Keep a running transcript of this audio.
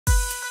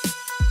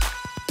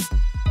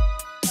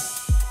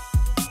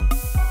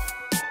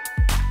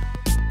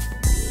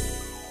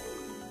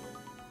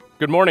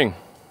Good morning.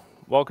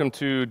 Welcome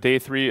to day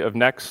 3 of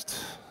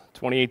Next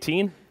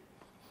 2018.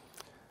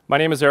 My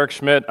name is Eric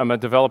Schmidt. I'm a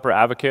developer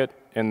advocate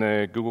in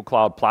the Google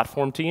Cloud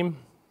Platform team.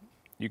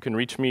 You can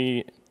reach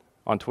me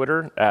on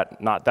Twitter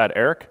at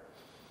NotThatEric.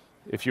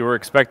 If you were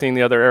expecting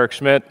the other Eric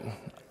Schmidt,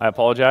 I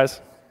apologize.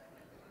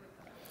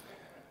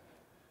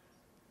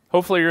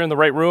 Hopefully you're in the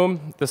right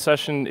room. This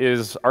session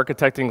is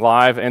Architecting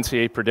Live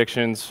NCAA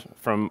Predictions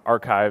from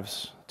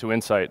Archives to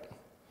Insight.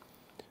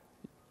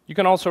 You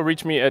can also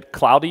reach me at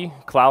Cloudy,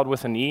 cloud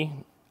with an E,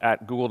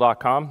 at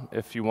google.com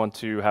if you want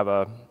to have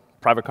a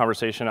private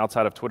conversation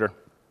outside of Twitter.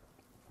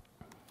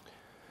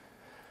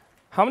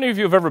 How many of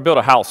you have ever built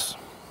a house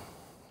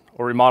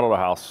or remodeled a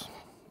house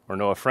or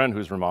know a friend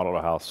who's remodeled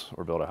a house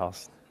or built a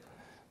house?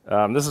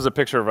 This is a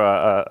picture of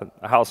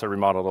a house I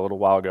remodeled a little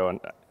while ago, and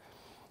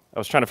I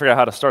was trying to figure out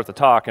how to start the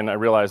talk, and I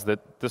realized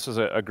that this is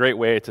a great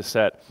way to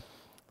set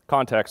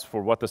context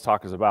for what this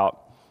talk is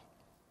about.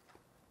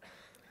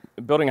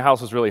 Building a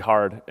house is really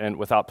hard, and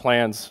without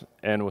plans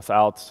and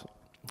without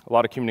a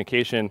lot of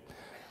communication,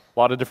 a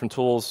lot of different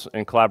tools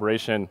and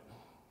collaboration,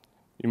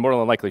 you more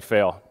than likely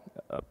fail.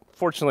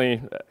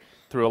 Fortunately,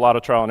 through a lot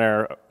of trial and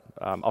error,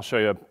 I'll show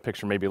you a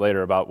picture maybe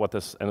later about what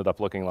this ended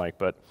up looking like,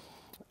 but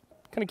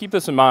kind of keep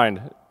this in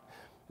mind.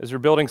 As you're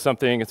building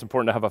something, it's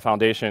important to have a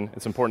foundation,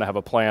 it's important to have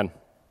a plan,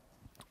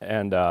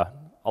 and a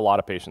lot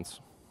of patience.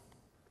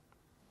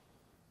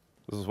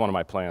 This is one of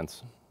my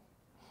plans.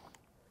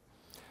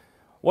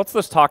 What's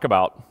this talk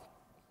about?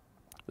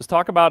 This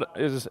talk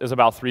is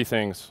about 3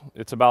 things.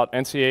 It's about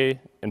NCAA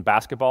and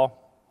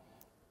basketball.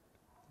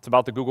 It's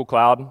about the Google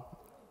Cloud,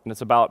 and it's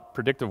about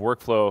predictive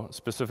workflow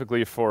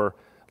specifically for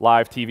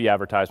live TV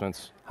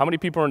advertisements. How many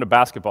people are into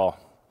basketball?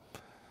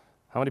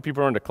 How many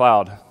people are into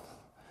cloud?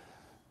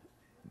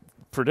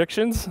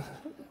 Predictions?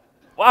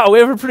 Wow, we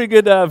have a pretty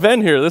good Venn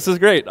here. This is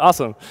great.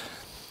 Awesome.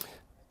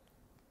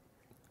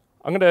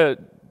 I'm going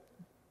to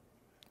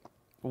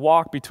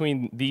walk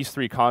between these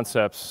 3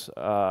 concepts,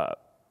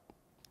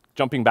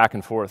 jumping back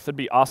and forth. It'd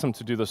be awesome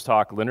to do this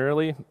talk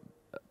linearly,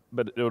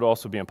 but it would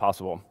also be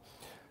impossible.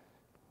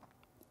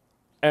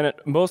 And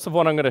most of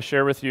what I'm going to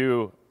share with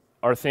you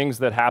are things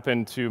that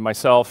happened to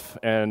myself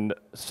and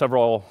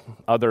several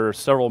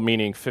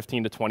meaning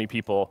 15 to 20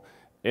 people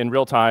in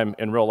real time,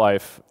 in real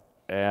life,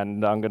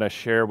 and I'm going to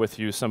share with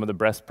you some of the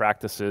best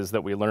practices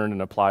that we learned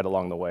and applied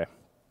along the way.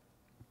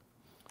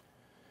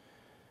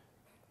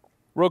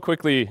 Real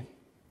quickly,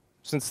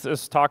 since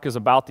this talk is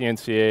about the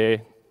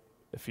NCAA,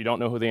 if you don't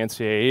know who the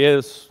NCAA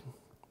is,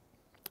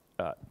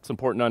 it's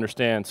important to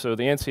understand. So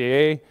the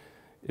NCAA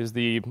is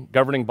the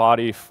governing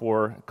body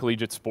for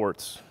collegiate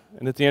sports.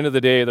 And at the end of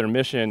the day, their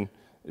mission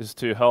is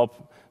to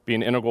help be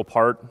an integral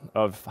part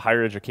of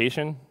higher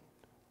education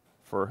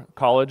for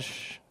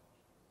college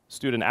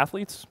student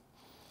athletes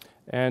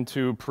and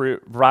to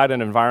provide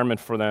an environment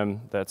for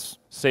them that's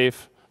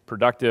safe,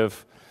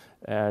 productive,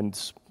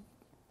 and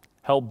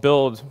help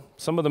build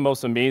some of the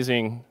most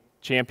amazing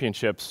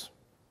championships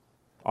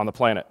on the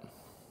planet.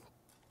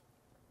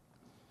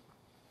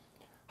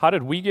 How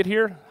did we get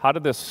here? How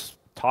did this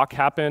talk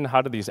happen?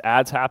 How did these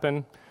ads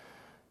happen?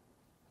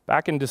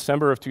 Back in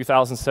December of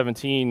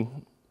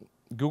 2017,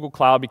 Google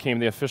Cloud became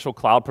the official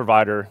cloud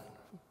provider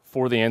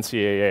for the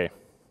NCAA.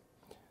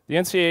 The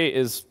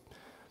NCAA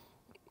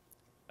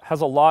has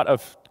a lot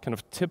of kind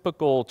of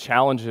typical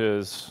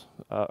challenges,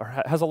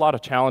 has a lot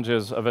of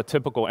challenges of a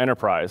typical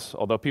enterprise,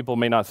 although people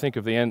may not think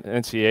of the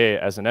NCAA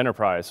as an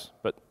enterprise.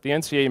 But the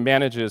NCAA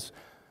manages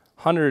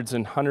hundreds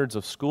and hundreds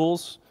of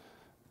schools,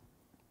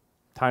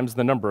 times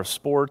the number of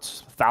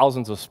sports,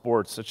 thousands of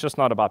sports. It's just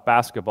not about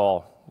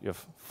basketball. You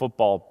have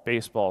football,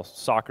 baseball,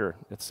 soccer,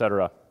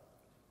 etc.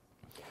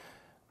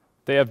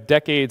 They have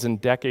decades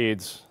and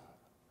decades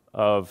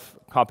of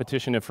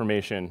competition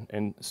information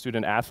and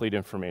student athlete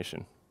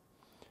information.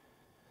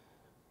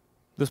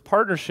 This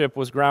partnership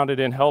was grounded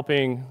in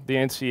helping the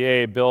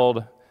NCAA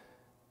build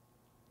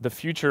the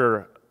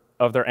future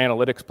of their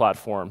analytics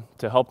platform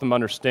to help them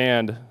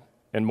understand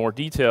in more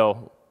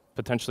detail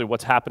potentially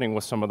what's happening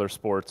with some of their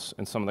sports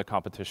and some of the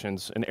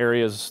competitions in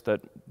areas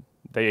that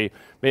they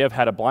may have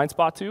had a blind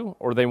spot to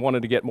or they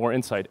wanted to get more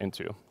insight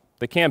into.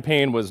 The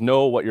campaign was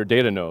know what your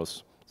data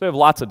knows. So they have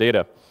lots of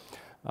data,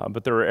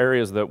 but there were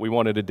areas that we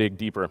wanted to dig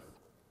deeper.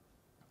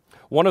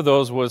 One of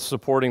those was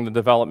supporting the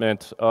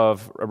development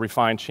of a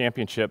refined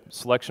championship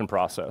selection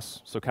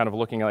process. So kind of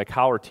looking at like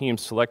how are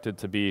teams selected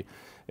to be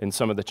in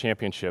some of the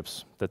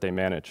championships that they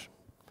manage.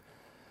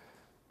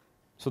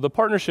 So the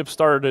partnership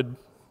started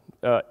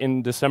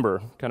in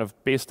December, kind of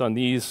based on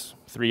these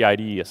 3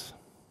 ideas.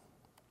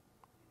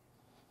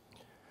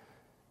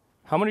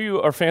 How many of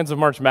you are fans of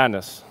March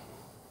Madness?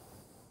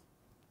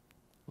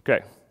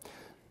 Okay.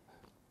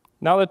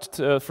 Now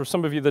that, for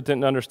some of you that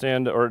didn't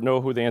understand or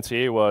know who the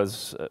NCAA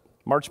was,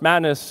 March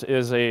Madness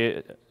is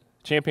a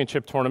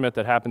championship tournament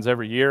that happens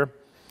every year.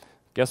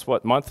 Guess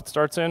what month it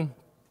starts in?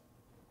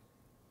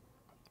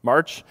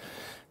 March.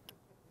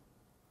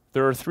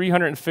 There are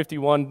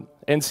 351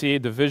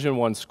 NCAA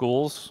Division I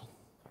schools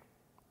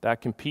that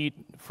compete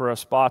for a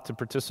spot to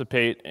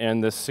participate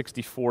in this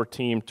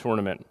 64-team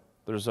tournament.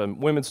 There's a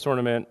women's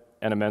tournament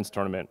and a men's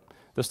tournament.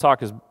 This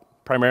talk is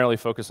primarily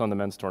focused on the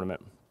men's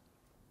tournament.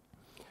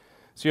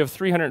 So you have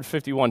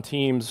 351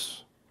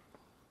 teams.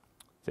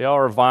 They all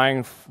are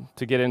vying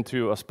to get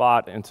into a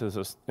spot into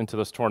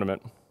this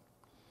tournament.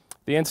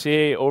 The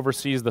NCAA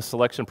oversees the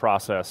selection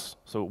process,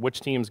 so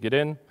which teams get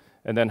in,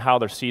 and then how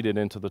they're seeded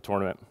into the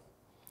tournament.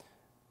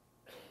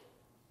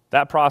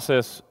 That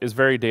process is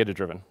very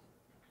data-driven,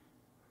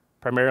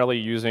 primarily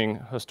using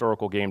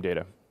historical game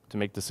data to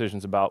make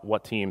decisions about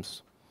what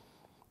teams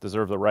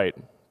deserve the right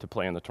to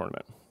play in the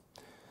tournament.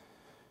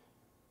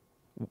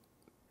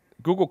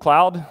 Google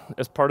Cloud,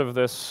 as part of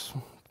this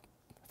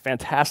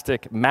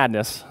fantastic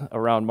madness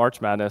around March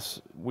Madness,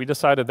 we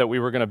decided that we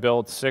were going to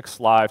build 6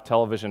 live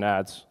television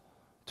ads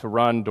to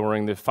run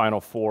during the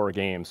Final Four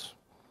games.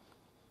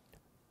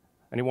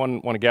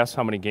 Anyone want to guess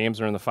how many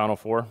games are in the Final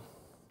Four?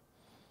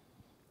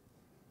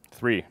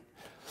 3.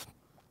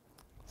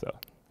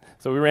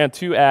 So we ran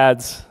 2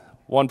 ads,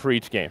 1 for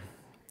each game.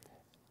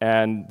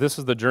 And this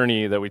is the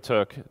journey that we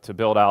took to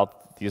build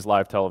out these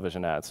live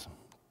television ads.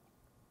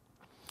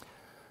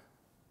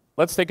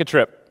 Let's take a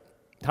trip.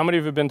 How many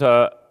of you have been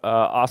to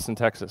Austin,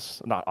 Texas?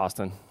 Not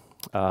Austin.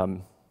 How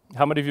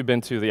many of you have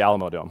been to the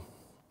Alamo Dome?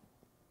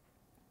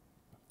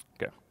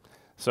 Okay.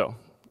 So,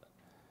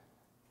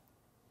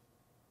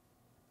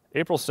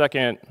 April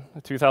 2nd,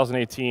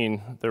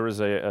 2018, there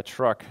was a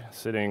truck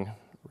sitting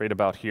right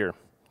about here.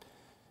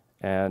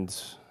 And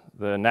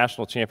the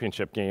national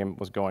championship game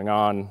was going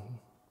on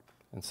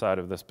inside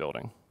of this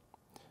building.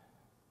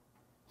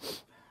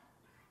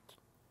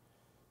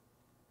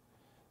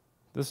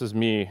 This is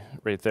me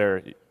right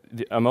there.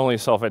 I'm only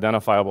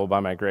self-identifiable by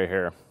my gray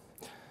hair.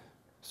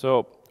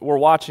 So we're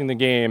watching the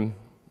game,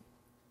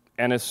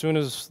 and as soon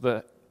as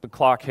the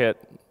clock hit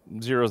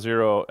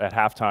 0-0 at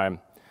halftime,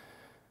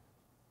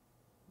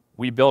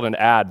 we built an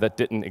ad that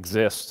didn't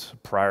exist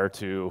prior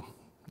to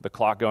the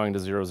clock going to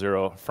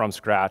 0-0 from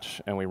scratch,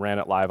 and we ran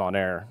it live on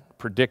air,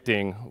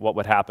 predicting what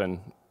would happen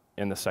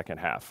in the second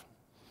half.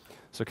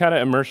 So kind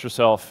of immerse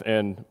yourself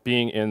in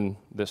being in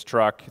this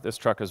truck. This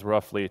truck is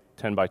roughly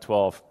 10 by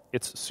 12.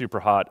 It's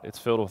super hot. It's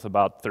filled with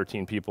about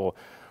 13 people.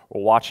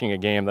 We're watching a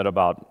game that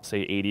about,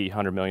 say, 80,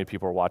 100 million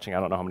people are watching. I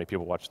don't know how many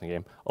people watching the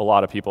game. A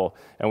lot of people.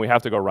 And we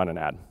have to go run an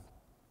ad.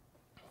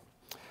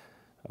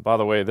 By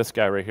the way, this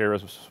guy right here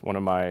is one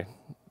of my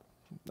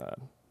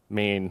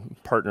main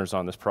partners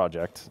on this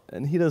project.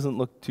 And he doesn't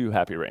look too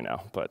happy right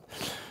now. But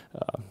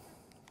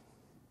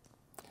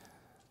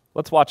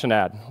let's watch an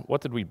ad.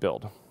 What did we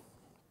build?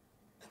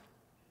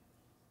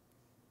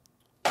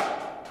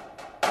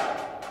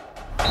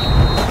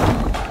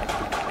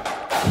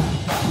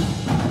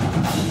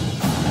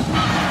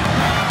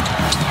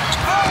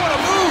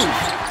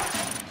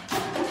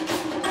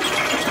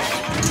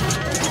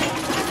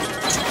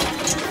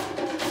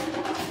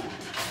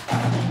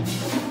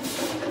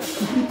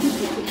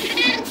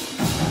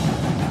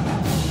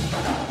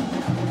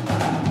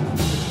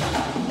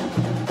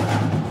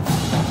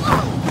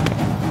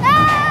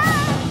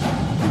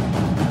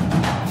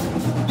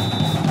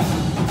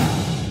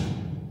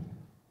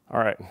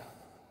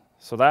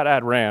 So that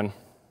ad ran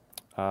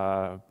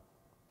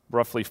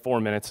roughly 4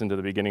 minutes into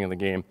the beginning of the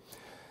game.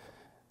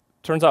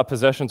 Turns out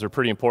possessions are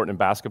pretty important in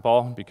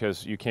basketball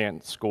because you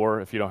can't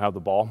score if you don't have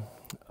the ball.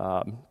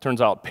 Turns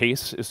out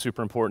pace is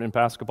super important in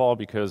basketball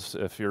because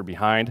if you're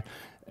behind,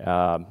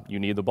 you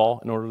need the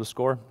ball in order to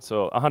score.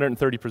 So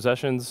 130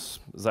 possessions,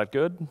 is that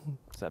good?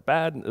 Is that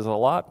bad? Is it a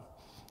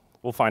lot?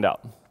 We'll find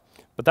out.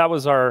 But that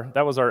was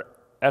our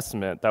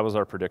estimate, that was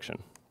our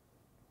prediction.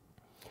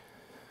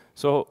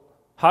 So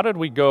how did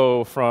we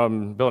go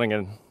from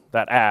building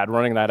that ad,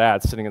 running that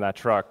ad, sitting in that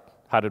truck,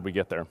 how did we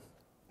get there?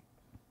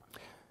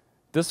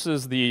 This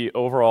is the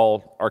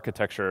overall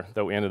architecture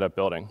that we ended up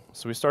building.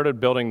 So we started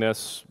building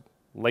this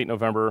late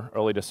November,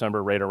 early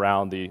December, right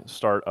around the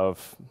start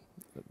of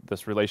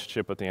this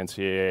relationship with the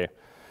NCAA.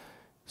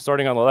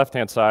 Starting on the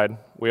left-hand side,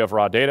 we have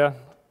raw data,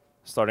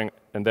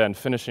 and then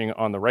finishing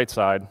on the right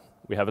side,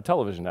 we have a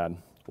television ad.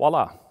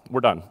 Voila, we're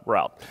done, we're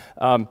out.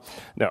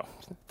 No,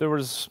 there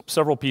was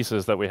several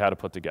pieces that we had to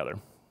put together.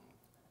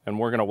 And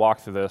we're going to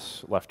walk through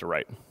this left to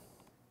right.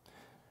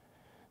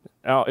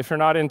 Now, if you're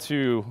not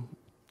into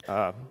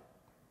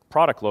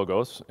product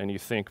logos and you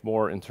think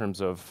more in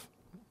terms of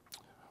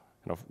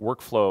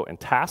workflow and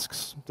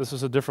tasks, this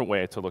is a different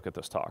way to look at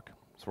this talk.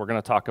 So we're going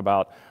to talk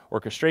about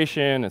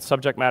orchestration and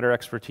subject matter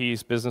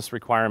expertise, business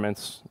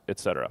requirements,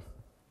 etc.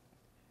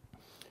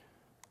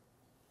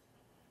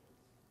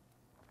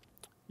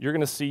 You're going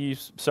to see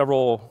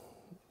several,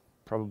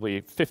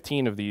 probably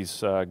 15 of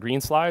these green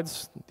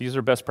slides. These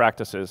are best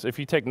practices. If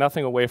you take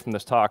nothing away from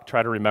this talk,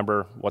 try to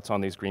remember what's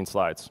on these green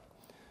slides.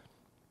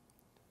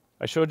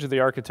 I showed you the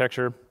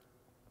architecture.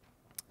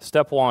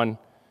 Step 1,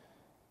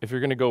 if you're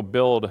going to go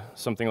build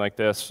something like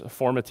this,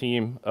 form a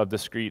team of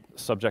discrete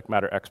subject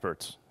matter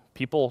experts.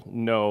 People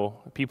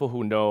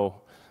who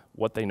know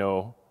what they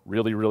know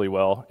really, really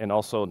well and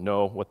also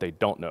know what they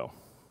don't know.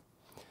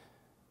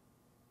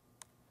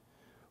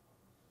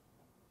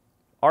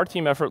 Our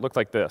team effort looked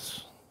like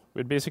this. We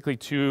had basically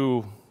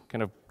 2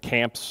 kind of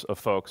camps of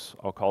folks.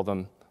 I'll call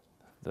them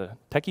the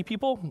techie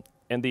people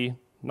and the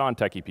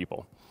non-techie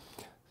people.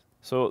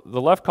 So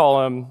the left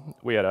column,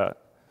 we had a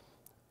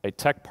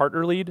tech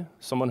partner lead,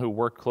 someone who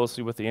worked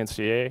closely with the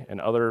NCAA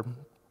and other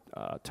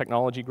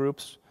technology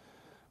groups.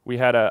 We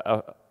had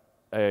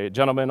a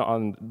gentleman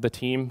on the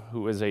team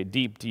who is a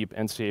deep, deep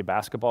NCAA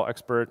basketball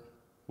expert.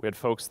 We had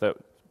folks that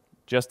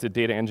just did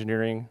data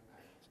engineering,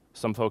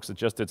 some folks that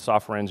just did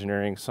software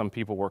engineering, some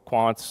people were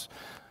quants,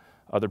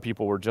 other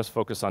people were just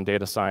focused on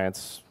data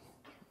science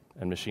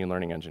and machine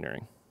learning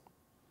engineering.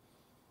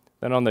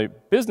 Then on the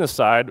business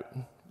side,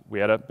 we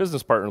had a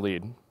business partner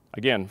lead.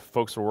 Again,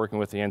 folks were working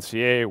with the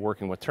NCAA,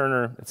 working with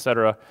Turner, et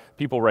cetera,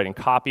 people writing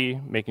copy,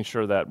 making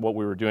sure that what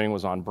we were doing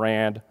was on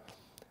brand,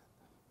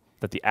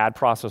 that the ad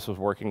process was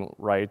working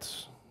right,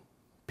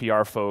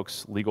 PR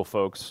folks, legal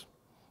folks,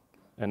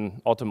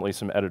 and ultimately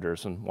some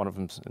editors, and one of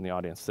them's in the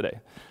audience today.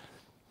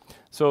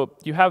 So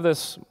you have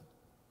this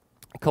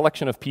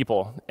collection of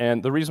people,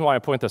 and the reason why I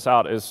point this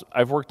out is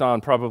I've worked on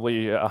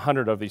probably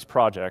 100 of these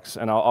projects,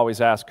 and I'll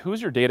always ask,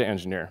 who's your data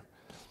engineer?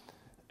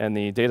 And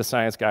the data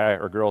science guy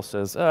or girl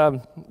says,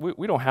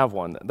 we don't have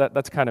one.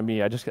 That's kind of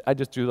me. I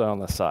just do that on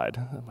the side.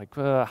 I'm like,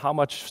 how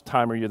much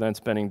time are you then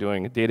spending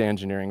doing data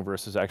engineering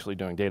versus actually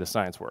doing data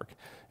science work?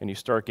 And you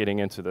start getting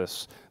into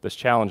this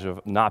challenge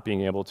of not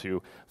being able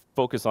to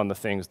focus on the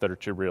things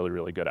that you're really,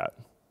 really good at.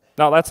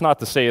 Now, that's not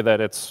to say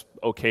that it's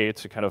okay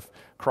to kind of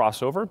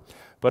cross over,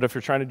 but if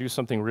you're trying to do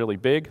something really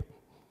big,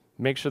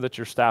 make sure that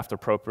you're staffed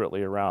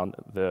appropriately around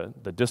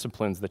the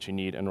disciplines that you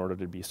need in order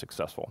to be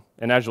successful.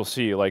 And as you'll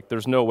see, like,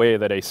 there's no way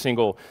that a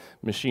single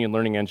machine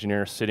learning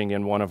engineer sitting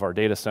in one of our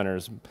data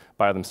centers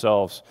by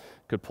themselves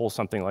could pull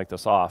something like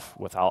this off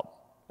without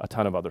a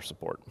ton of other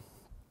support.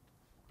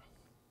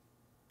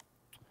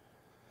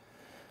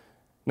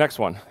 Next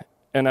one,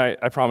 and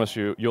I promise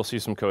you, you'll see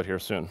some code here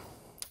soon.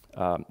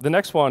 The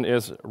next one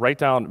is write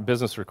down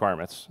business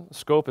requirements,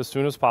 scope as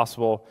soon as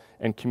possible,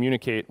 and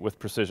communicate with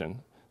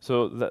precision.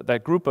 So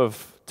that group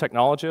of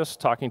technologists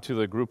talking to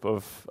the group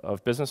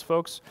of business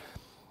folks,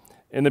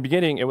 in the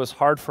beginning, it was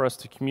hard for us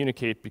to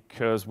communicate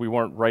because we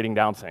weren't writing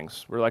down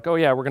things. We're like, oh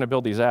yeah, we're going to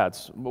build these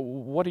ads.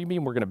 What do you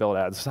mean we're going to build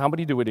ads? How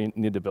many do we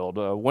need to build?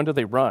 When do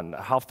they run?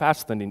 How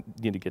fast do they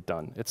need to get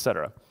done, et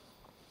cetera.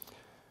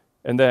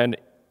 And then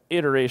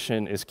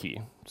iteration is key.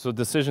 So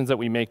decisions that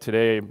we make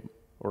today,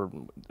 or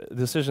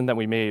decision that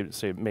we made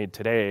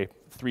today,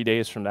 3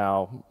 days from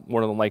now,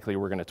 more than likely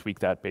we're going to tweak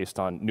that based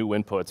on new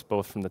inputs,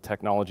 both from the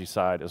technology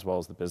side as well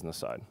as the business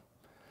side.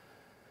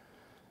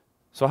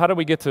 So how do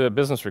we get to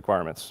business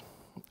requirements?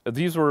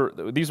 These were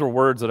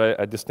words that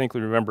I distinctly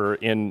remember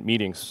in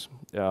meetings.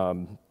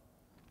 You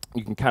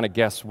can kind of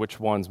guess which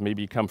ones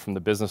maybe come from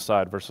the business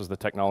side versus the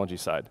technology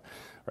side,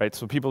 right?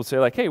 So people would say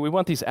like, hey, we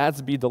want these ads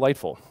to be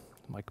delightful.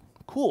 I'm like,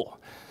 cool.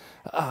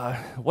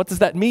 What does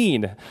that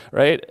mean,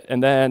 right?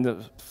 And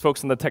then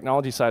folks on the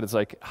technology side is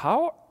like,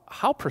 how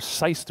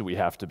precise do we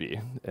have to be?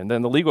 And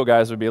then the legal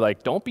guys would be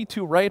like, don't be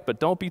too right, but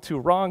don't be too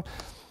wrong.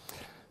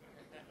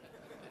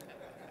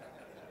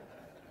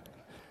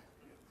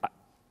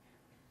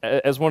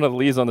 As one of the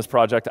leads on this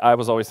project, I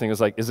was always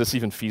thinking, is this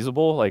even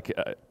feasible? Like,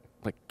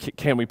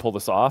 can we pull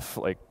this off?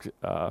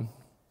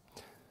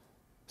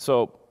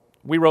 So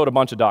we wrote a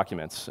bunch of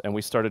documents, and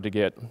we started to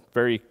get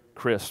very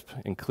crisp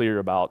and clear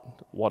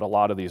about what a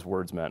lot of these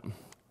words meant.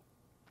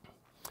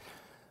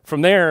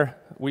 From there,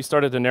 we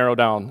started to narrow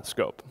down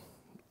scope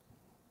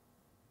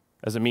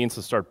as a means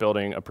to start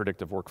building a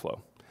predictive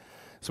workflow.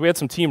 So we had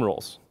some team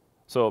rules.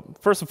 So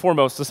first and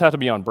foremost, this had to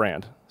be on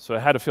brand. So it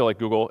had to feel like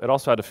Google. It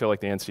also had to feel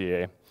like the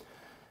NCAA. It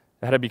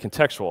had to be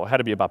contextual. It had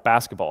to be about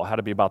basketball. It had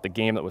to be about the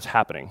game that was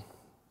happening. It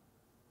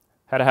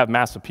had to have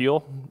mass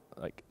appeal.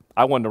 Like,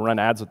 I wanted to run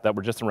ads that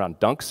were just around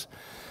dunks,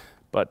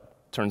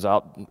 but turns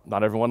out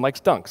not everyone likes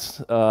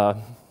dunks.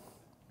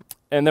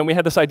 And then we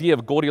had this idea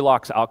of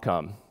Goldilocks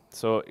outcome.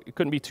 So it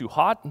couldn't be too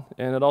hot,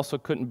 and it also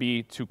couldn't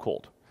be too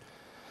cold.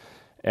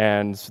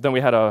 And so then we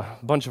had a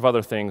bunch of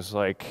other things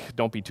like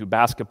don't be too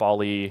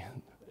basketball-y, it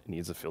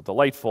needs to feel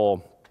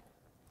delightful.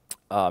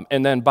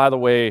 And then, by the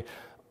way,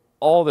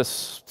 all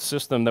this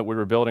system that we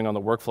were building on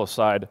the workflow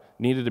side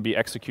needed to be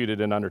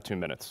executed in under 2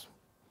 minutes.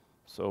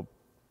 So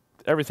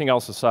everything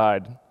else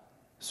aside,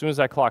 as soon as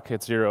that clock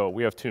hits 0,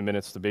 we have 2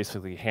 minutes to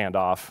basically hand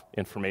off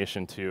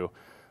information to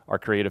our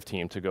creative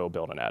team to go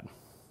build an ad.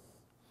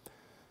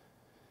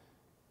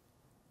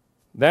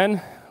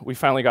 Then we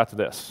finally got to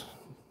this.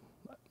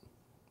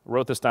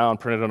 Wrote this down,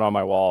 printed it on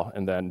my wall,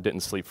 and then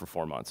didn't sleep for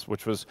 4 months,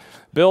 which was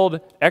build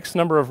X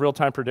number of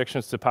real-time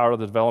predictions to power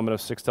the development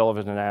of 6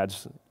 television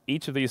ads.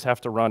 Each of these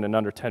have to run in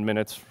under 10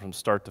 minutes from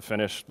start to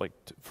finish, like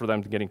for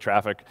them to getting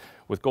traffic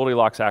with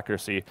Goldilocks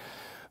accuracy,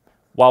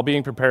 while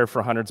being prepared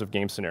for hundreds of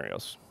game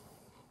scenarios.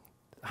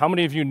 How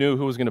many of you knew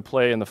who was going to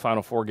play in the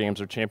Final Four games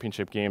or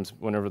championship games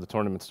whenever the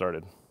tournament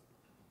started?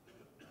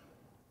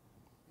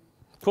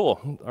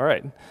 Cool, all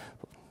right.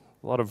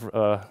 A lot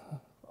of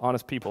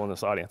honest people in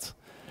this audience.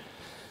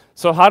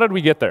 So how did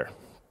we get there?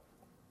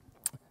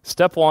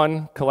 Step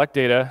 1, collect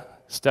data.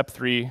 Step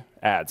 3,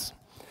 ads.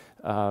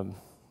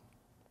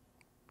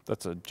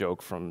 That's a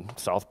joke from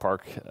South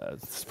Park.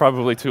 It's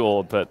probably too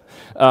old, but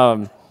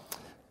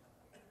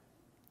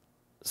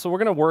so we're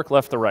going to work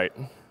left to right.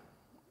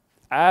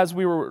 As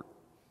we were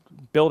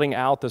building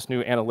out this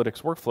new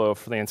analytics workflow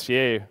for the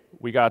NCAA,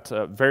 we got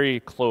very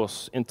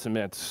close,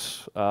 intimate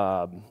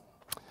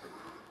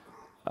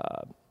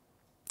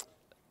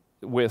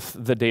with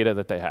the data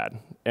that they had.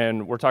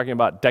 And we're talking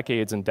about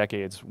decades and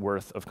decades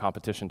worth of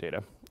competition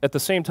data. At the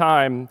same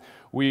time,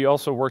 we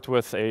also worked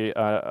with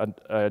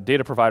a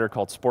data provider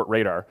called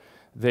Sportradar.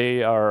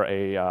 They are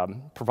a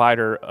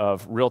provider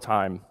of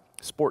real-time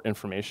sport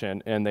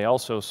information, and they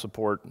also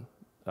support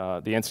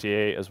the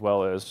NCAA as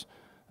well as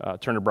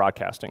Turner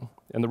Broadcasting.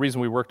 And the reason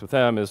we worked with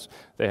them is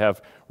they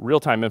have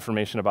real-time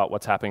information about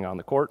what's happening on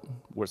the court,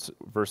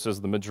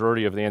 versus the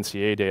majority of the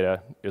NCAA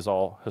data is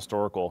all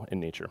historical in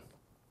nature.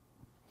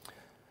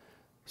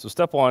 So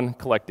step one,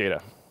 collect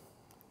data.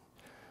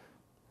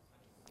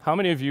 How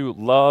many of you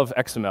love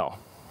XML?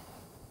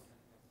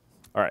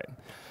 All right.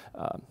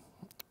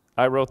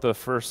 I wrote the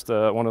first,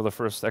 one of the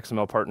first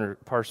XML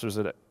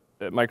parsers at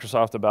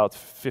Microsoft about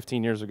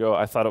 15 years ago.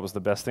 I thought it was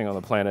the best thing on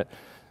the planet.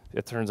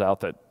 It turns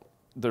out that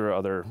there are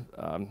other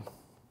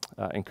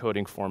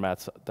encoding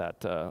formats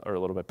that are a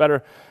little bit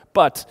better.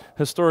 But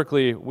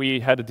historically, we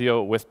had to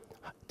deal with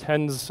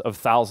tens of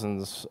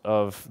thousands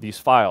of these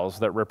files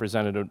that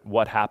represented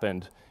what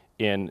happened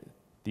in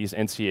these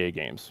NCAA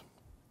games.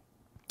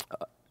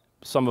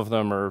 Some of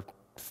them are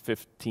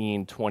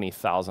 15,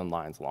 20,000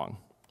 lines long.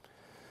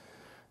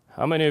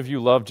 How many of you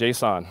love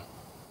JSON?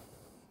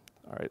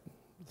 All right,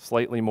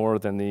 slightly more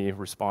than the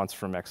response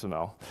from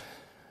XML.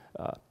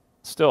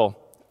 Still,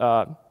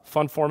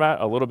 fun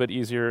format, a little bit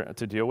easier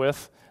to deal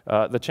with.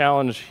 The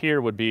challenge here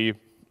would be,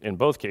 in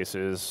both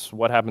cases,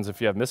 what happens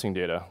if you have missing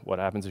data? What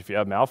happens if you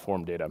have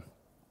malformed data?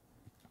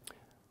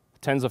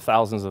 Tens of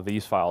thousands of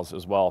these files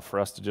as well for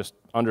us to just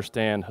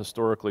understand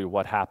historically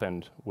what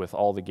happened with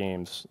all the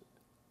games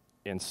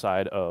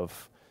inside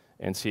of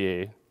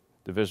NCAA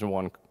Division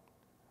I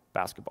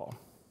basketball.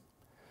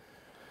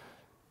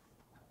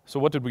 So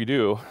what did we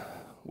do?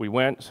 We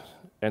went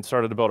and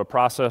started to build a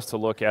process to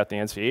look at the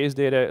NCAA's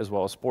data as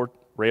well as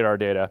Sportradar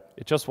data.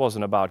 It just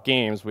wasn't about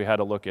games. We had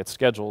to look at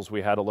schedules.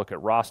 We had to look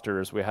at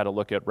rosters. We had to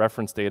look at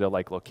reference data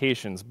like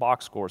locations,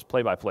 box scores,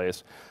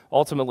 play-by-plays.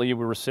 Ultimately,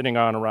 we were sitting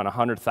on around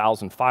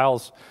 100,000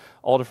 files,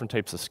 all different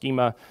types of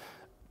schema.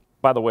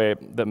 By the way,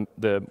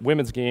 the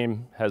women's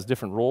game has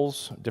different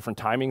rules, different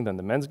timing than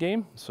the men's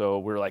game. So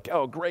we were like,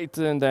 oh, great.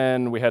 And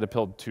then we had to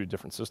build two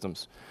different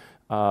systems.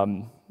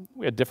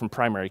 We had different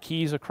primary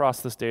keys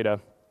across this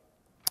data,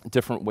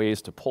 different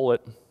ways to pull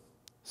it.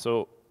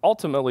 So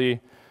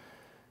ultimately,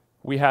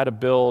 we had to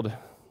build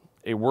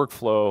a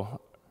workflow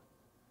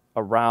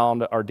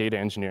around our data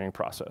engineering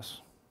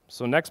process.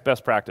 So next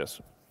best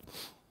practice,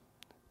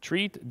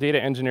 treat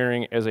data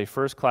engineering as a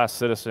first-class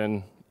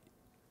citizen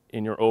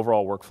in your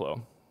overall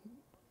workflow.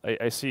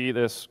 I see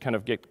this kind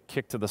of get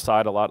kicked to the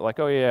side a lot,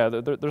 like, oh yeah,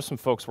 there's some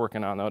folks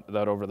working on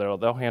that over there.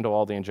 They'll handle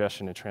all the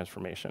ingestion and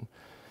transformation.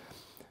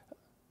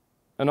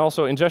 And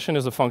also, ingestion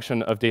is a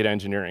function of data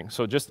engineering.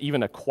 So just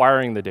even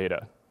acquiring the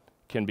data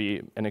can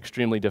be an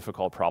extremely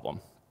difficult problem.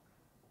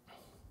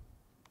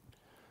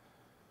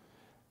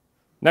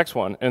 Next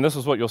one, and this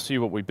is what you'll see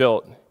what we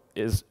built,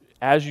 is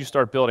as you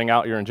start building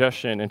out your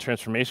ingestion and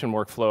transformation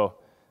workflow,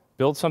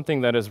 build something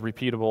that is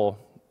repeatable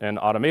and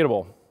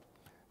automatable.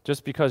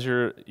 Just because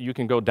you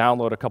can go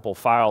download a couple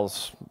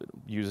files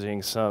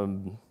using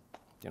some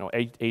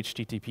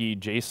HTTP,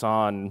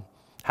 JSON,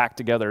 hacked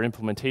together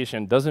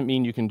implementation doesn't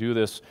mean you can do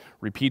this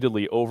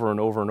repeatedly over and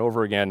over and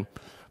over again,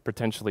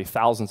 potentially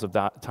thousands of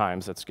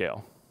times at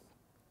scale.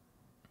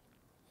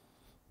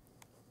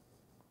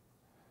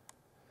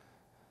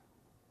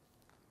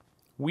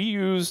 We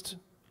used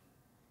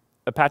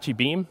Apache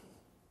Beam,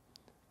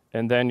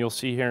 and then you'll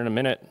see here in a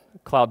minute,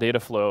 Cloud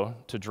Dataflow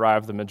to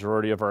drive the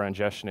majority of our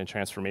ingestion and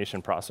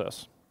transformation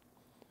process.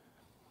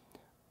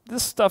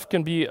 This stuff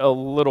can be a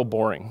little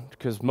boring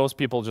because most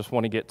people just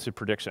want to get to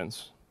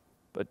predictions.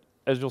 But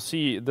as you'll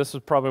see, this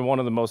is probably one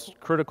of the most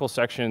critical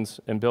sections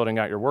in building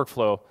out your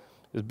workflow,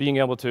 is being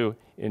able to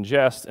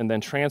ingest and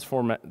then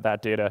transform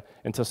that data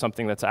into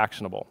something that's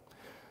actionable.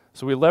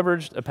 So we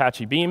leveraged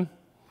Apache Beam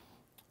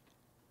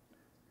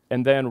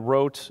and then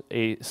wrote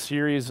a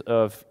series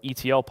of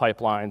ETL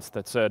pipelines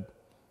that said,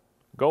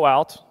 go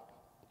out,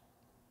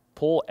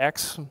 pull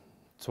X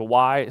to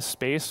Y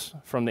space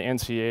from the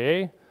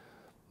NCAA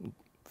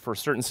for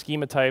certain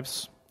schema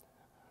types,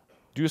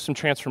 do some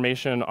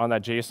transformation on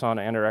that JSON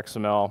and or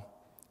XML,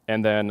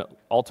 and then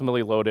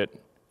ultimately load it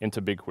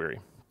into BigQuery.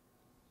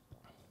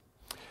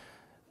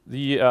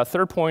 The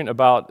third point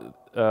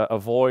about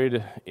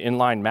avoid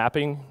inline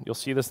mapping, you'll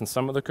see this in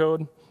some of the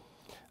code.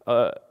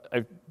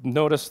 I've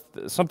noticed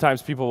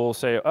sometimes people will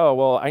say, oh,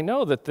 well, I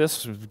know that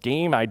this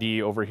game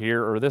ID over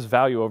here or this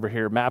value over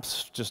here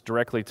maps just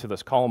directly to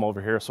this column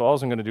over here, so all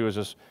I'm going to do is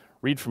just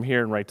read from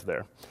here and write to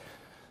there.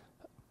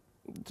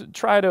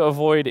 Try to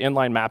avoid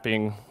inline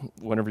mapping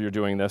whenever you're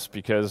doing this,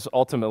 because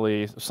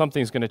ultimately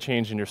something's going to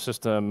change in your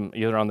system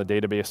either on the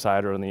database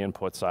side or on the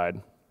input side.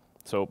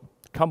 So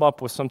come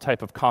up with some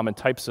type of common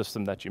type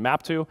system that you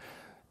map to,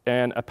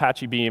 and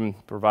Apache Beam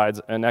provides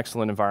an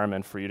excellent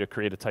environment for you to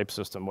create a type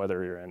system,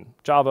 whether you're in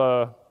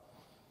Java,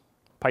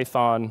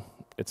 Python,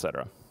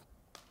 etc.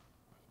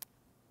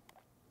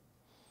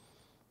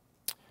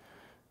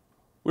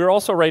 We're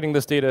also writing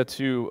this data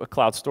to a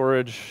cloud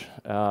storage,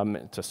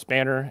 to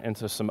Spanner, and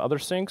to some other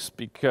syncs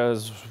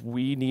because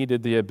we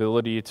needed the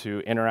ability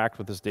to interact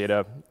with this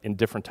data in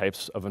different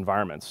types of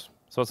environments.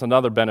 So it's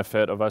another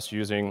benefit of us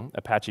using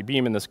Apache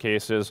Beam in this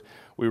case is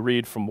we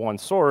read from one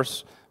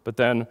source, but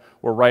then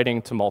we're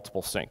writing to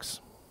multiple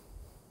syncs.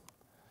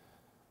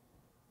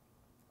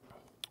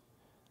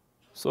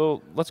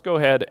 So let's go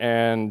ahead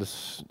and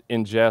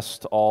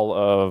ingest all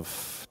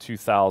of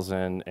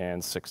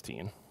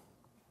 2016.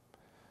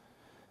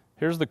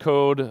 Here's the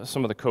code,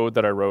 some of the code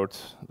that I wrote,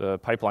 the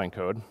pipeline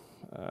code.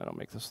 I'll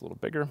make this a little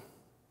bigger.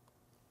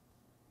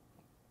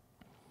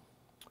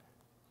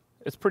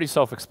 It's pretty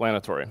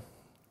self-explanatory.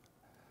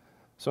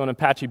 So in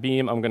Apache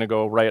Beam, I'm going to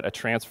go write a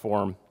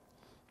transform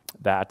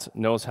that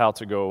knows how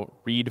to go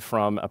read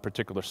from a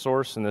particular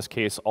source, in this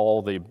case,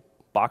 all the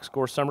box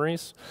score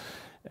summaries.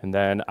 And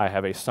then I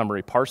have a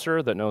summary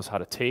parser that knows how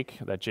to take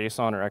that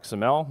JSON or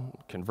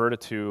XML, convert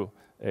it to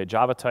a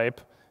Java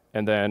type,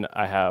 and then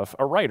I have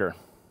a writer.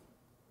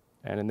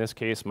 And in this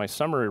case, my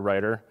summary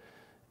writer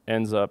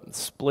ends up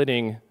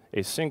splitting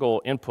a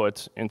single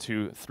input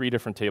into 3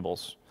 different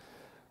tables.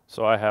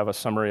 So I have a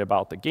summary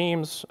about the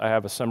games, I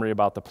have a summary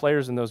about the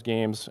players in those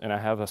games, and I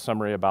have a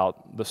summary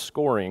about the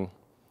scoring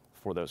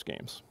for those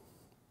games.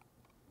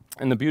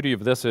 And the beauty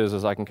of this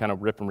is I can kind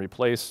of rip and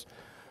replace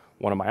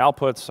one of my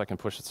outputs, I can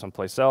push it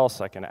someplace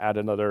else, I can add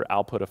another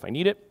output if I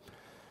need it.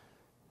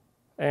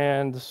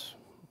 And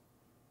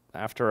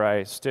after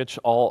I stitch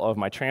all of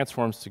my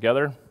transforms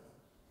together,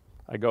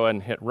 I go ahead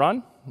and hit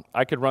run.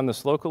 I could run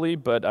this locally,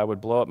 but I would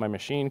blow up my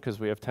machine because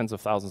we have tens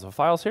of thousands of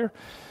files here.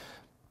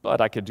 But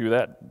I could do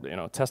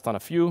that, test on a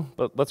few,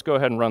 but let's go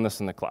ahead and run this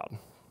in the cloud.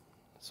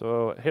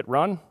 So hit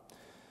run,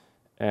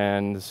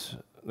 and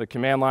the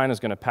command line is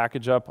going to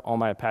package up all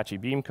my Apache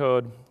Beam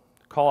code,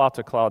 call out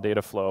to Cloud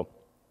Dataflow,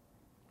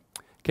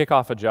 kick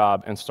off a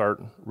job, and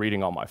start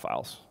reading all my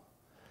files.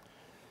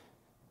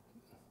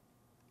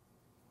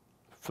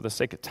 For the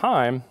sake of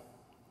time,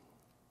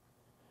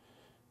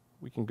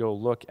 we can go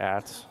look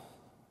at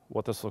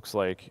what this looks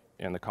like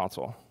in the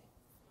console.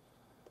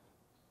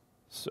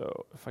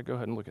 So if I go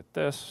ahead and look at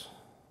this,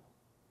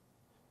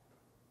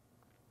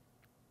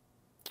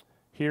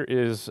 here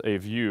is a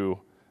view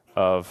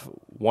of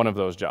one of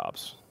those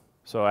jobs.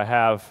 So I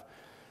have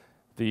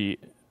the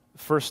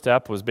first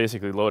step was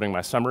basically loading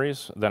my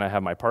summaries, then I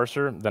have my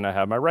parser, then I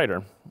have my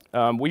writer.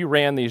 We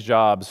ran these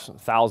jobs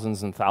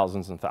thousands and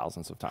thousands and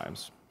thousands of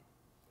times.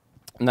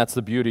 And that's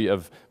the beauty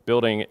of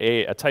building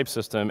a type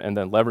system and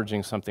then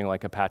leveraging something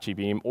like Apache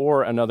Beam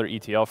or another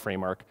ETL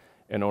framework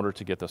in order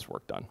to get this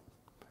work done.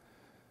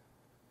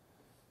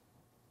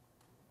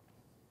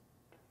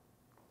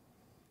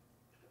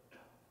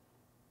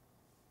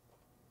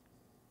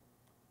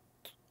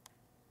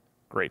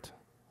 Great.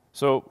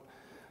 So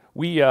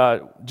we,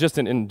 just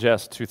in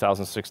ingest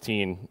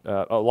 2016,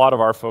 a lot of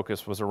our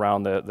focus was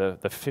around the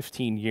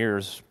 15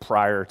 years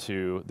prior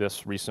to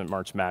this recent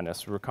March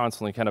Madness. We were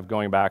constantly kind of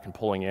going back and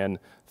pulling in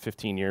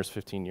 15 years,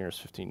 15 years,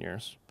 15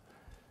 years.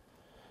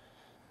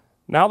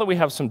 Now that we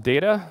have some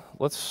data,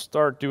 let's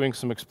start doing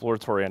some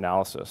exploratory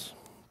analysis.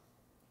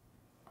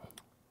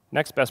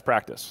 Next best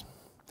practice.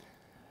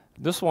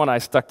 This one I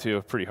stuck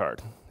to pretty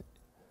hard.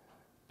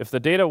 If the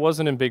data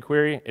wasn't in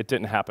BigQuery, it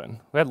didn't happen.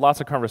 We had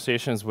lots of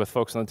conversations with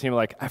folks on the team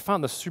like, I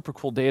found this super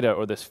cool data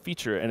or this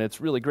feature and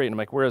it's really great. And I'm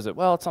like, where is it?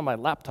 Well, it's on my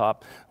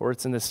laptop or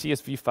it's in this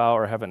CSV file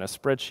or I have it in a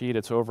spreadsheet.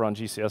 It's over on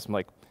GCS. I'm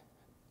like,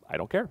 I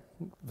don't care.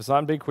 If it's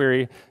not in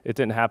BigQuery, it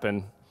didn't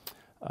happen.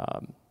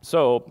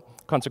 So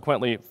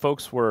consequently,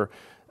 folks were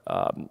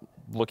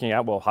looking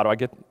at, well, how do I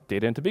get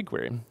data into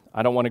BigQuery?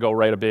 I don't want to go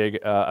write a big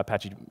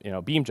Apache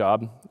Beam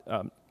job.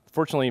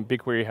 Fortunately,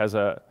 BigQuery has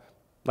a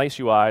nice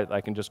UI.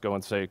 I can just go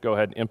and say, go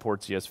ahead and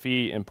import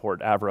CSV, import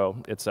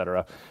Avro, et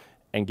cetera,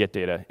 and get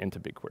data into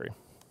BigQuery.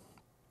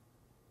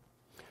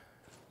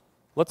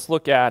 Let's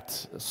look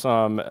at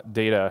some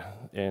data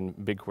in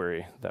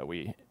BigQuery that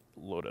we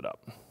loaded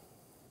up.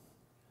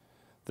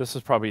 This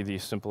is probably the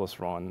simplest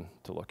one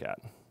to look at.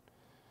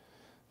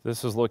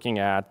 This is looking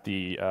at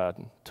the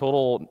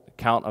total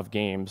count of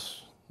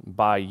games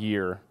by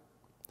year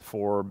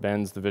for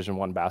men's Division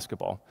I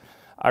basketball.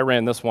 I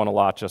ran this one a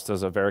lot just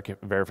as a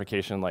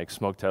verification, like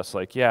smoke test,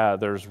 like, yeah,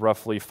 there's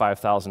roughly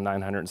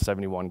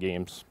 5,971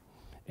 games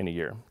in a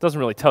year. Doesn't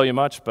really tell you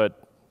much,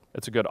 but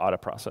it's a good audit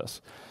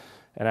process.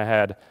 And I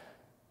had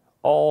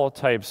all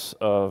types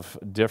of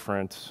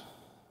different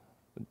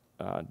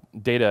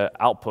data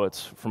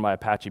outputs from my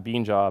Apache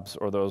Beam jobs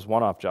or those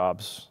one-off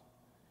jobs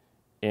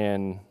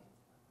in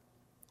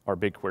our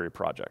BigQuery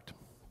project.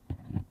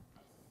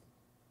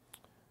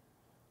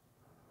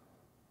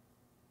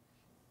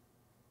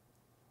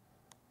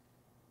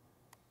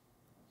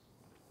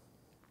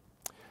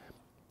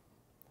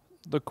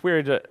 The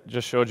query that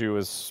just showed you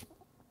is,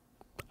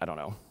 I don't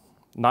know,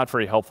 not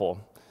very helpful.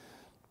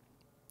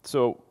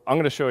 So I'm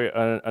going to show you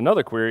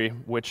another query,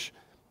 which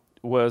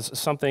was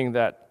something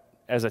that,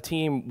 as a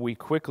team, we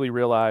quickly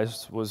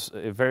realized was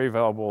a very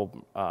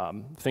valuable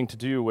thing to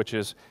do, which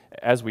is,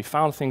 as we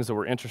found things that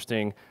were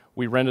interesting,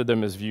 we rendered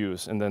them as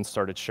views and then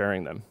started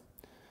sharing them.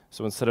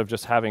 So instead of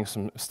just having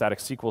some static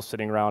SQL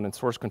sitting around in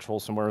source control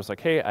somewhere, it's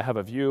like, hey, I have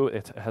a view,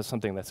 it has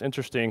something that's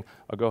interesting,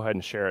 I'll go ahead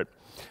and share it.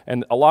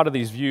 And a lot of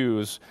these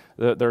views,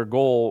 their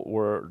goal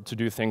were to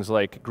do things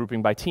like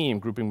grouping by team,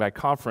 grouping by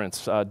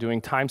conference,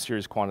 doing time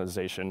series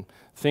quantization,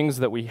 things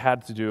that we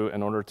had to do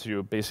in order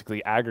to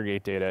basically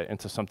aggregate data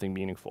into something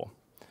meaningful.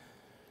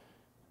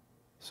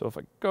 So if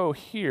I go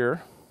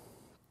here,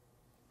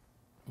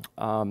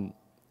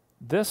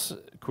 this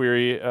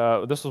query,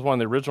 this was one of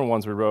the original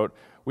ones we wrote.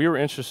 We were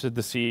interested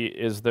to see,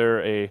 is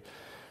there a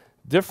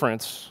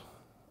difference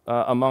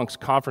amongst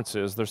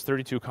conferences? There's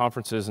 32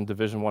 conferences in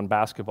Division I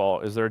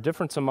basketball. Is there a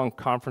difference among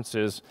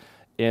conferences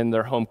in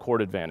their home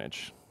court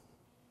advantage?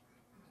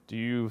 Do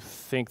you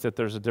think that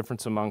there's a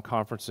difference among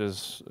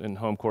conferences in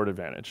home court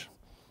advantage?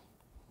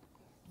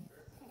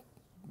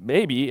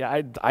 Maybe,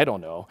 I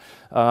don't know.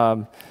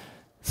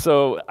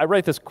 So I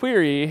write this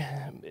query.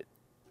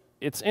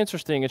 It's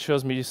interesting, it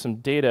shows me some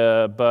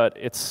data, but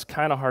it's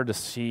kind of hard to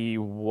see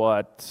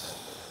what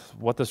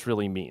this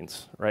really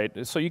means,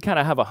 right? So you kind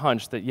of have a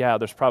hunch that, yeah,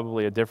 there's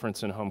probably a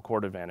difference in home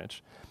court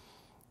advantage.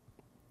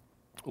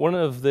 One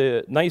of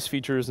the nice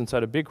features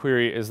inside of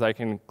BigQuery is that I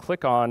can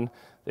click on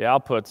the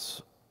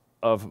outputs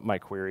of my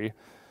query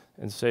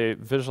and say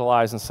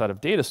visualize inside of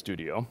Data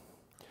Studio.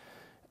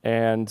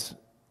 And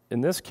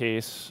in this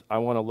case, I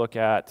want to look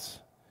at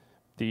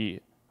the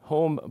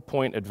home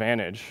point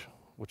advantage,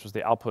 which was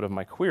the output of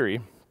my query,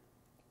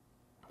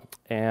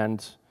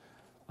 and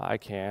I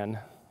can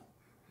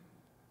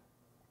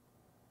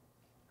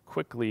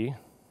quickly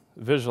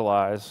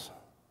visualize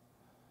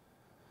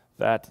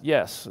that,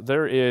 yes,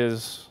 there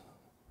is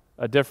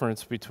a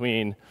difference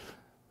between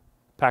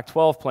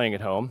Pac-12 playing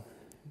at home.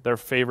 They're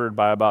favored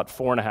by about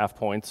 4.5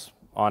 points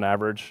on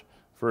average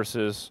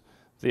versus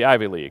the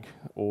Ivy League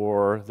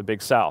or the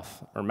Big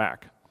South or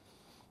MAC.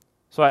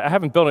 So I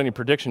haven't built any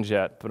predictions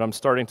yet, but I'm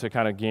starting to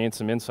kind of gain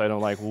some insight on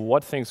like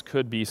what things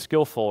could be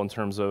skillful in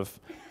terms of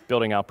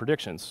building out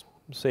predictions.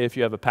 Say if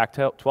you have a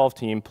Pac-12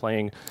 team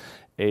playing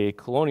a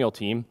Colonial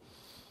team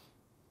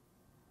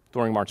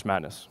during March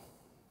Madness.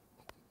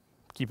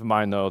 Keep in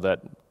mind though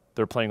that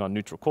they're playing on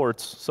neutral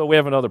courts, so we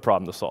have another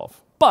problem to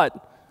solve.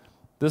 But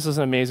this is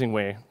an amazing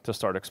way to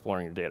start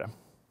exploring your data.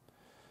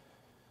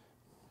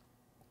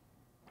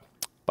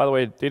 By the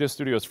way, Data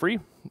Studio is free,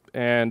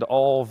 and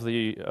all of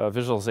the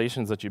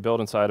visualizations that you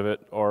build inside of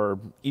it are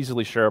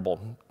easily shareable.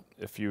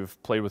 If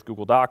you've played with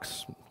Google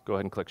Docs, go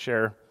ahead and click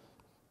share.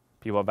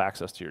 People have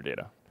access to your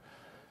data.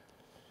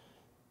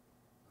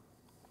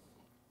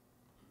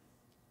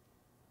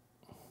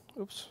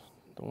 Oops,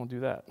 don't want to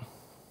do that.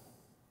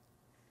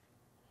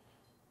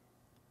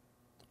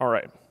 All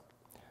right.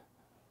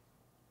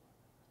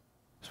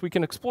 So we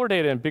can explore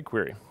data in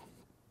BigQuery.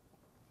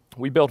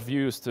 We built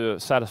views to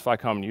satisfy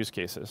common use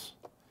cases.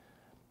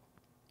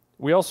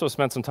 We also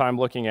spent some time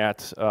looking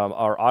at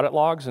our audit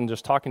logs and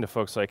just talking to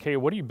folks like, hey,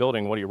 what are you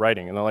building? What are you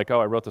writing? And they're like,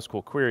 oh, I wrote this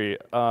cool query.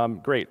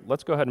 Great,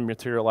 let's go ahead and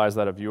materialize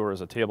that a viewer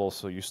as a table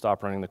so you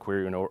stop running the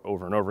query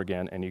over and over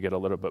again and you get a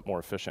little bit more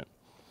efficient.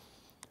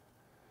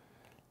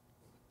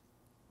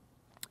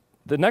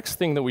 The next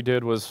thing that we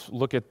did was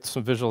look at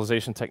some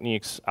visualization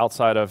techniques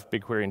outside of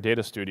BigQuery and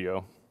Data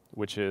Studio,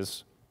 which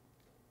is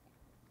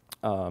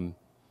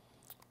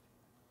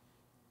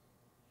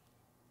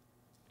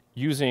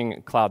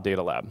using Cloud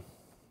Datalab.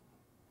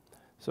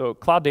 So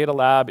Cloud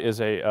Datalab is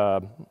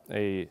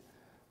a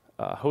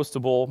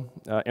hostable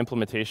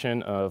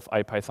implementation of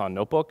IPython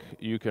Notebook.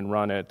 You can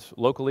run it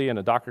locally in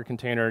a Docker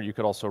container. You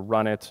could also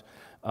run it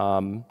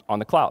on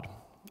the cloud.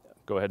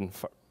 Go ahead and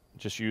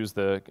just use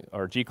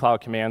our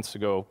gcloud commands to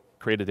go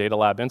create a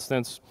Datalab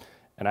instance,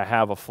 and I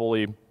have a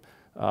fully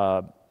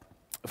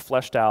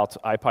fleshed out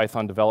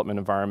IPython development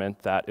environment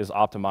that is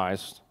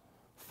optimized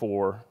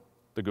for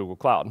the Google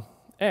Cloud.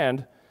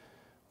 And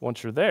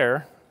once you're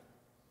there,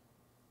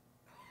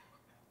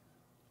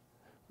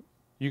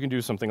 you can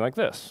do something like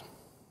this.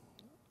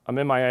 I'm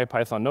in my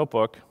IPython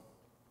notebook.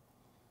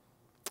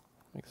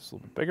 Make this a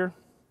little bit bigger.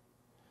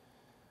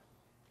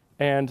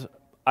 And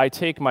I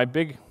take my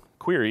big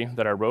query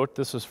that I wrote.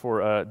 This is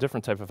for a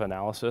different type of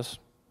analysis.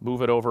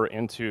 Move it over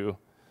into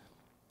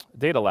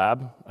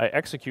Datalab. I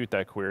execute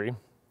that query.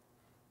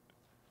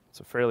 It's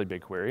a fairly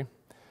big query.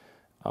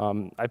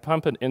 I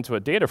pump it into a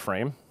data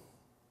frame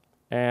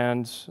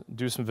and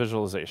do some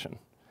visualization.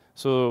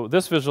 So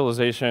this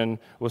visualization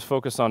was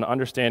focused on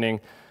understanding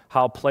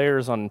how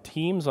players on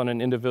teams on an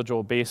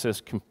individual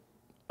basis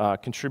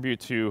contribute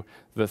to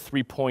the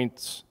 3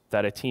 points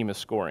that a team is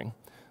scoring.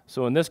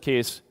 So in this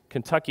case,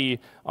 Kentucky,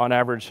 on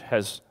average,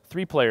 has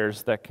 3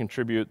 players that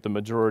contribute the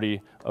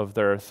majority of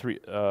their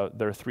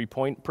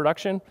three-point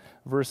production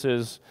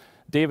versus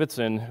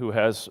Davidson, who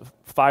has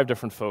 5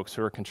 different folks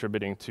who are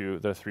contributing to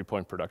the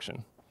 3-point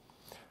production.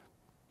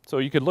 So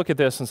you could look at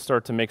this and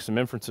start to make some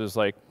inferences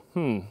like,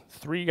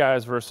 3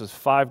 guys versus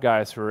 5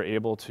 guys who are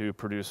able to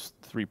produce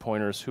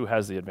 3-pointers, who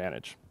has the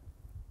advantage?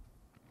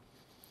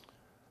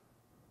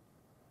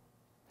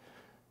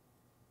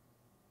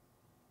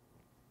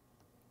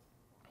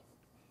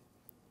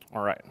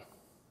 All right.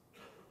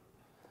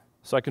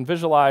 So I can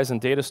visualize in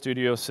Data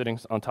Studio sitting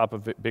on top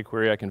of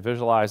BigQuery. I can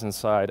visualize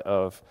inside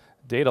of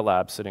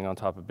Datalab sitting on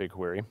top of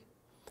BigQuery.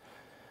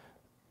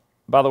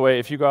 By the way,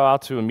 if you go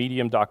out to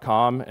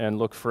medium.com and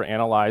look for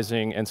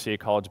analyzing NCAA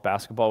college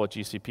basketball with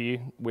GCP,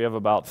 we have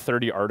about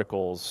 30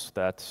 articles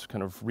that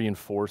kind of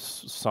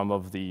reinforce some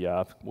of the,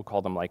 we'll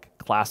call them like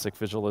classic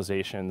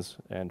visualizations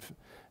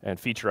and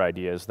feature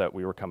ideas that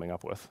we were coming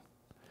up with.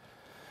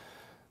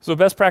 So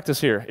best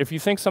practice here, if you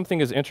think something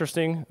is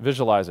interesting,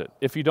 visualize it.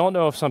 If you don't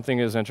know if something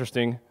is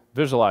interesting,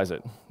 visualize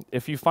it.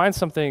 If you find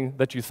something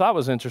that you thought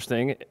was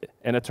interesting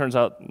and it turns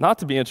out not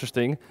to be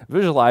interesting,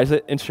 visualize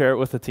it and share it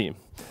with the team.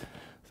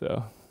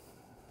 So,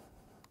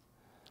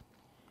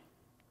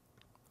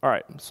 all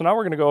right, so now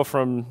we're going to go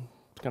from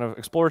kind of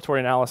exploratory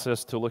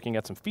analysis to looking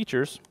at some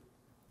features.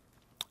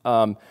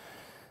 Some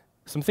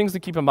things to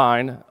keep in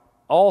mind.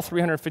 All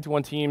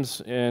 351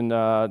 teams in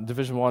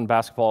Division I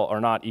basketball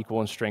are not equal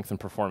in strength and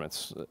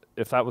performance.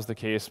 If that was the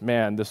case,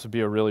 man, this would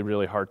be a really,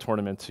 really hard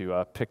tournament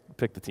to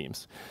pick the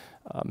teams.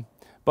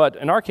 But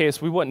in our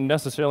case, we wouldn't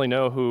necessarily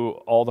know who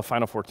all the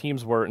Final Four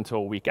teams were until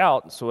a week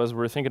out. So as we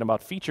were thinking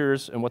about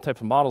features and what type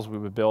of models we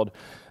would build,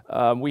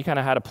 we kind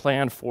of had a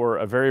plan for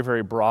a very,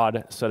 very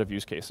broad set of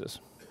use cases.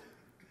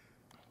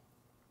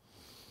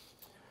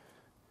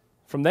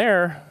 From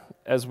there,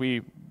 as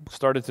we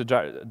started to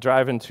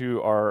drive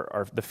into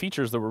the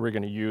features that we were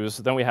going to use,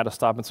 then we had to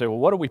stop and say, well,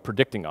 what are we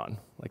predicting on?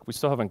 Like, we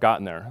still haven't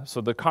gotten there.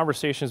 So the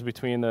conversations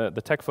between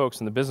the tech folks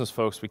and the business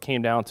folks, we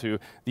came down to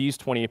these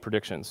 28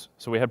 predictions.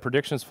 So we had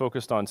predictions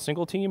focused on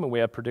single team, and we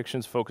had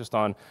predictions focused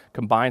on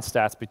combined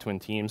stats between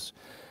teams.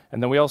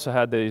 And then we also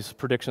had these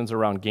predictions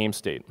around game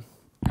state,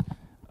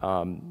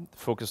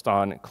 focused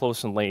on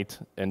close and late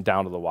and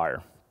down to the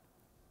wire.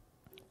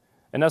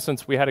 In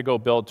essence, we had to go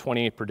build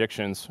 28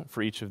 predictions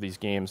for each of these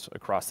games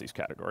across these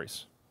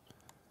categories.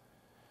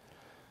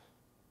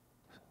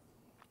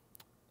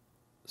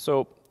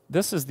 So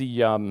this is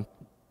the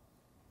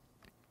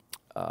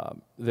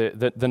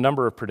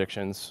number of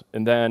predictions,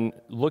 and then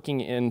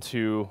looking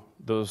into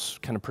those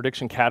kind of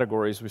prediction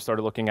categories, we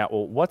started looking at,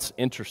 well, what's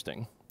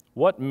interesting?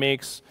 What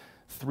makes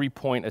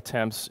 3-point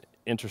attempts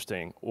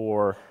interesting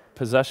or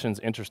possessions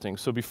interesting?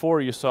 So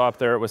before you saw up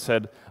there, it was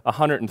said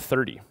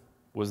 130.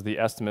 Was the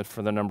estimate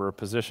for the number of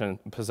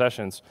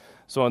possessions.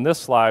 So on this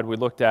slide, we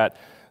looked at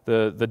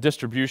the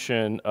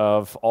distribution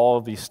of all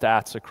of these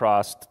stats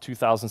across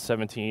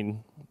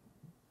 2017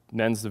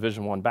 men's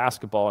Division I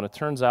basketball, and it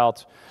turns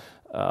out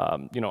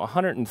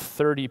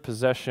 130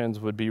 possessions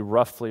would be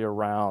roughly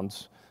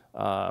around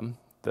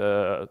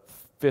the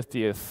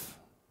 50th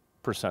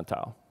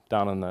percentile,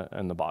 down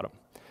in the bottom.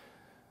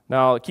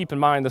 Now, keep in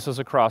mind, this is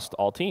across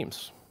all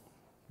teams.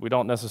 We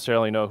don't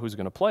necessarily know who's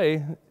going to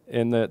play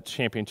in the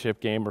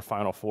championship game or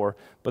Final Four,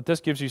 but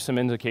this gives you some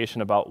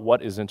indication about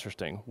what is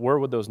interesting. Where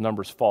would those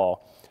numbers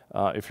fall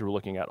if you were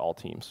looking at all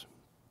teams?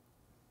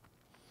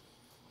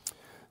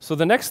 So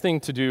the next thing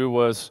to do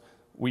was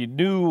we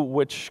knew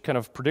which kind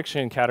of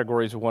prediction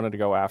categories we wanted to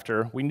go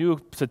after. We knew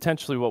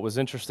potentially what was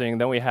interesting.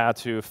 Then we had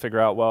to figure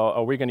out, well,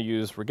 are we going to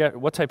use,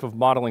 what type of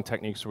modeling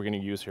techniques are we going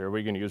to use here? Are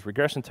we going to use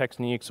regression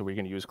techniques? Are we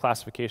going to use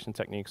classification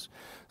techniques?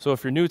 So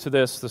if you're new to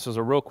this is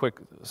a real quick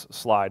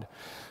slide.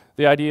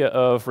 The idea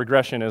of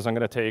regression is I'm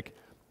going to take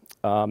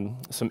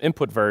some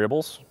input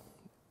variables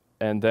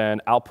and then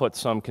output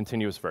some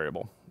continuous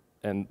variable.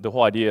 And the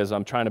whole idea is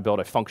I'm trying to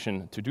build a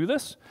function to do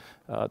this,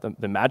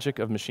 the magic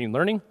of machine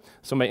learning.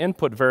 So my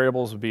input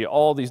variables would be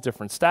all these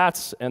different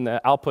stats, and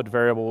the output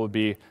variable would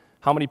be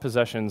how many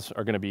possessions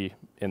are going to be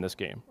in this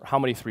game, or how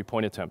many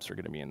 3-point attempts are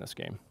going to be in this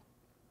game.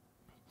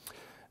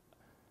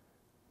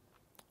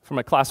 From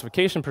a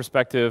classification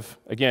perspective,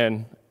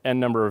 again,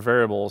 n number of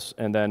variables,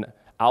 and then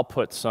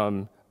output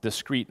some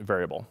discrete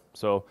variable.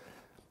 So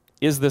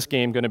is this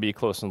game going to be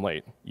close and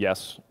late?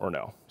 Yes or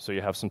no. So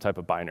you have some type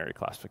of binary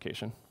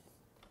classification.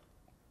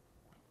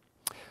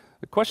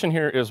 The question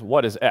here is,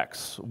 what is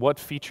X? What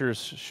features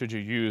should you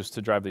use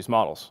to drive these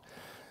models?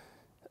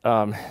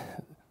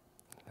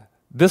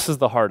 This is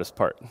the hardest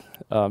part.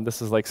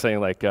 This is like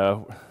saying, like,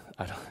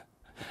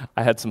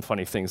 I had some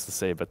funny things to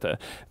say, but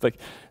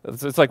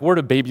it's like, where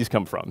do babies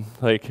come from?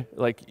 We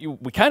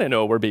kind of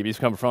know where babies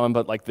come from,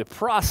 but like the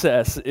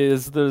process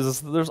is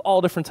there's all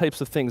different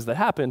types of things that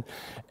happen,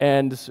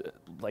 and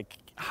like,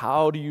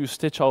 how do you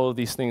stitch all of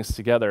these things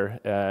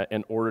together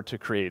in order to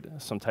create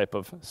some type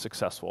of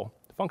successful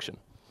function?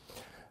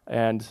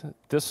 And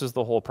this is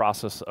the whole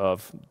process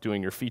of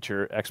doing your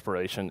feature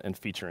exploration and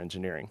feature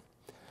engineering.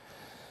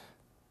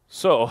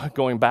 So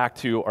going back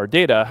to our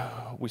data,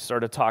 we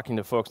started talking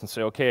to folks and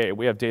say, okay,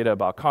 we have data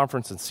about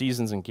conference and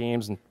seasons and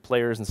games and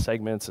players and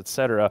segments, et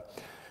cetera.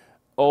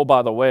 Oh,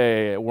 by the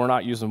way, we're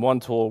not using one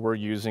tool, we're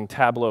using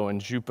Tableau and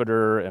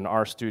Jupyter and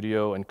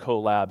RStudio and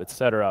Colab, et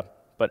cetera.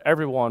 But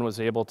everyone was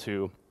able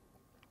to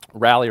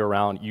rally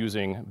around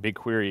using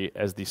BigQuery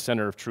as the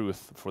center of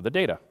truth for the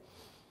data.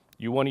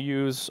 You want to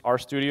use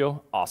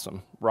RStudio?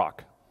 Awesome,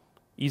 rock.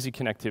 Easy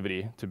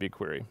connectivity to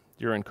BigQuery.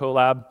 You're in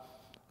Colab,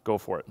 go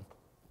for it.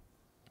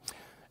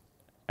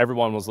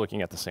 Everyone was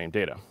looking at the same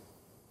data.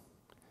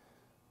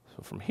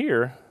 So from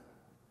here,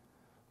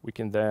 we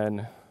can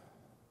then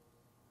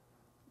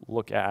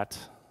look at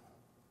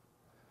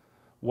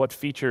what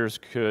features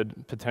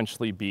could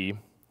potentially be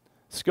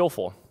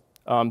skillful.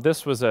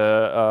 This was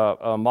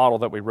a model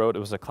that we wrote. It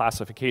was a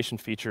classification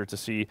feature to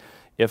see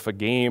if a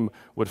game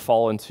would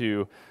fall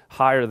into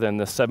higher than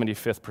the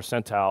 75th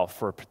percentile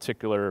for a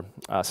particular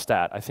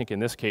stat. I think in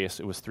this case,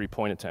 it was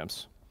 3-point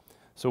attempts.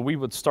 So we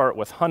would start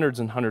with hundreds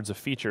and hundreds of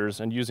features,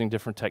 and using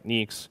different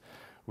techniques,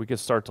 we could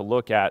start to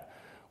look at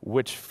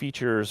which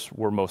features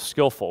were most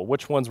skillful,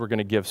 which ones were going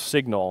to give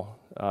signal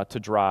to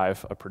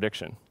drive a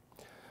prediction.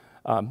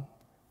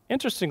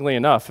 Interestingly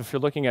enough, if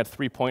you're looking at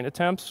 3-point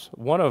attempts,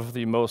 one of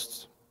the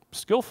most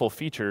skillful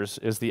features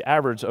is the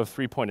average of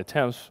 3-point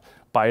attempts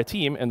by a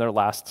team in their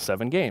last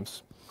 7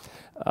 games.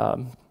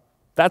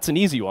 That's an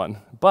easy one,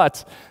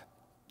 but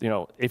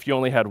if you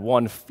only had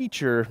one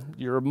feature,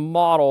 your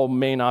model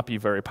may not be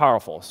very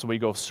powerful. So we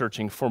go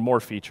searching for more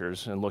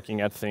features and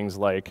looking at things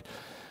like,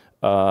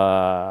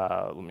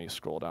 let me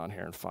scroll down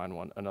here and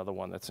find another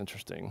one that's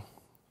interesting.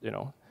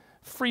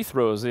 Free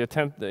throws, the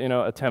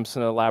attempts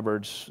in a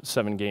average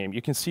 7 game.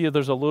 You can see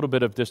there's a little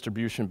bit of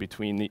distribution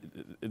between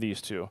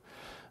these two.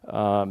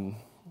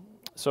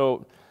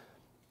 So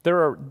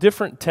there are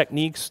different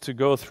techniques to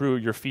go through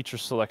your feature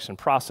selection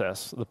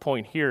process. The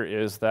point here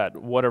is that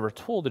whatever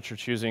tool that you're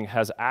choosing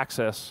has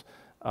access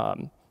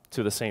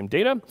to the same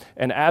data.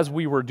 And as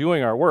we were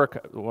doing our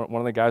work,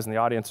 one of the guys in the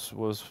audience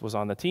was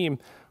on the team.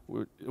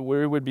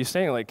 We would be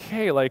saying like,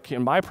 hey, like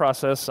in my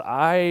process,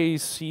 I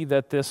see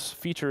that this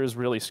feature is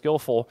really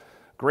skillful.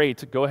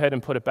 Great, go ahead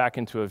and put it back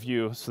into a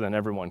view so then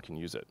everyone can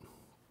use it.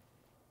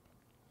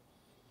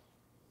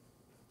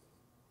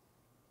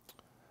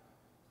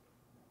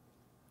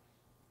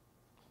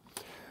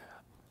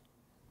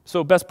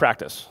 So best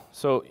practice.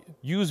 So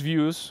use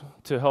views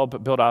to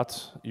help build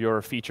out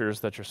your features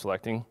that you're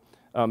selecting.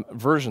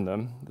 Version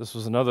them. This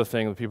was another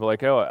thing that people were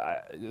like,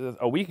 oh,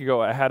 a week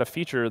ago I had a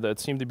feature that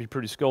seemed to be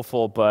pretty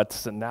skillful,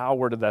 but now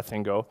where did that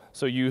thing go?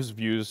 So use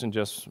views and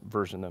just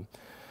version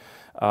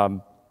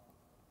them.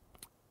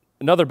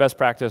 Another best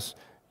practice,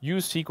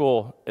 use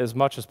SQL as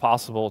much as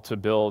possible to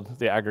build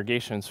the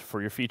aggregations for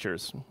your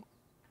features.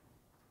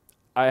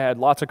 I had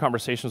lots of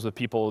conversations with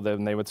people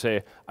and they would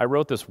say, I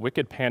wrote this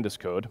wicked pandas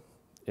code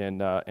in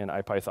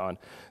IPython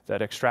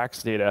that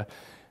extracts data,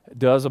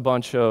 does a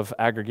bunch of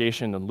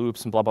aggregation and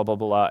loops and blah, blah, blah,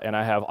 blah, blah, and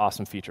I have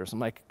awesome features. I'm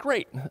like,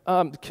 great,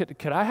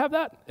 could I have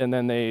that? And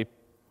then they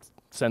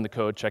send the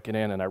code, check it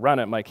in, and I run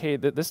it. I'm like, hey,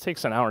 this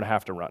takes an hour and a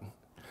half to run.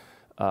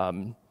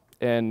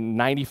 And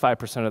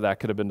 95% of that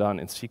could have been done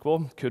in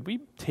SQL. Could we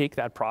take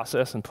that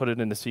process and put it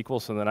into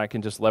SQL so then I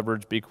can just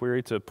leverage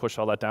BigQuery to push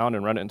all that down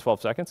and run it in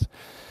 12 seconds?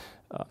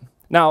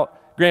 Now,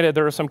 granted,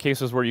 there are some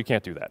cases where you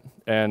can't do that.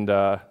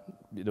 And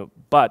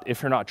but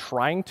if you're not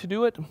trying to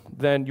do it,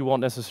 then you won't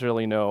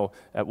necessarily know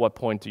at what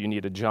point do you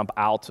need to jump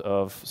out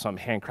of some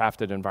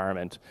handcrafted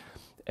environment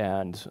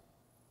and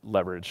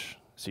leverage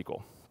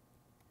SQL.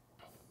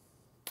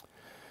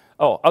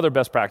 Oh, other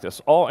best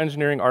practice. All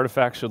engineering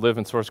artifacts should live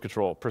in source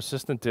control.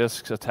 Persistent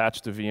disks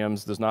attached to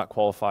VMs does not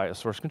qualify as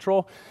source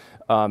control.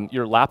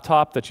 Your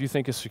laptop that you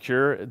think is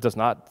secure does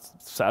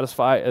not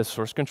satisfy as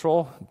source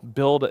control.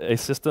 Build a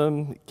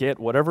system, get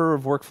whatever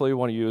workflow you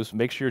want to use,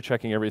 make sure you're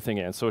checking everything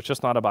in. So it's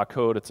just not about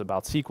code, it's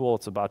about SQL,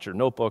 it's about your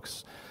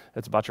notebooks,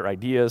 it's about your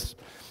ideas.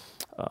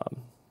 So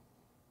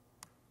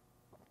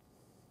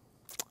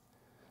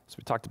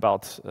we talked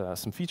about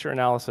some feature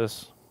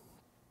analysis.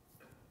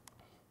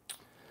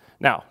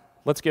 Now,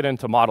 let's get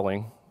into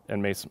modeling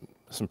and make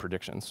some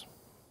predictions.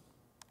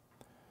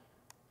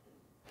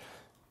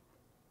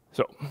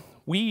 So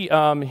we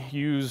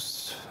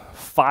used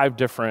 5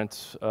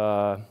 different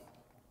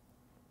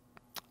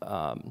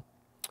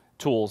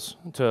tools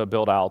to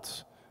build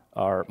out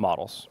our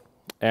models.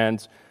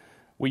 And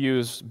we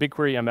use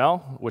BigQuery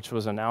ML, which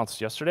was announced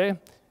yesterday,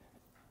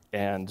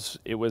 and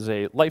it was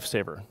a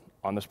lifesaver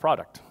on this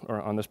product,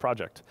 or on this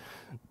project.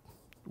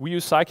 We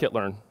used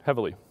scikit-learn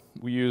heavily.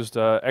 We used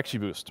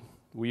XGBoost.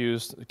 We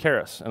used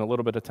Keras and a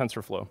little bit of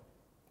TensorFlow.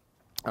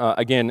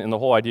 Again, and the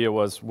whole idea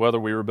was whether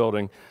we were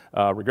building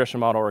a regression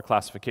model or a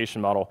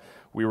classification model,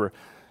 we were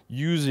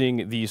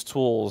using these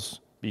tools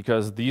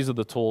because these are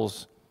the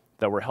tools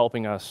that were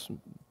helping us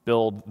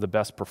build the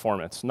best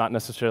performance, not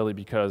necessarily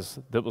because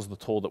that was the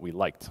tool that we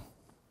liked.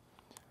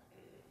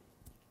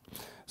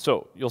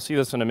 So you'll see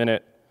this in a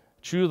minute.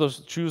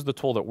 Choose the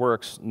tool that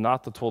works,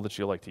 not the tool that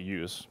you like to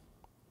use.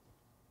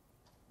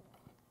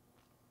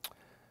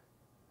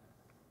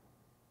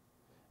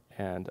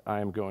 And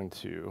I'm going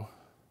to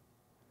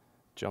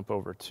jump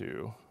over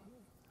to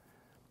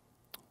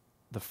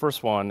the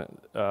first one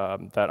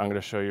that I'm going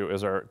to show you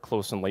is our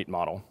close and late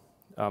model.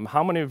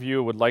 How many of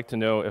you would like to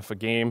know if a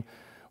game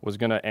was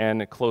going to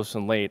end close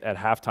and late at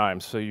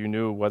halftime so you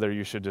knew whether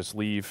you should just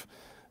leave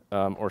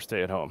or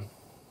stay at home.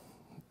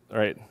 All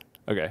right,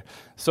 okay.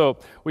 So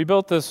we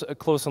built this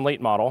close and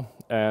late model,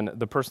 and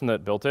the person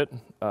that built it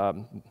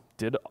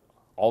did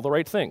all the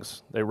right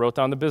things. They wrote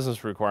down the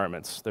business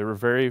requirements. They were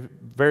very,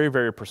 very,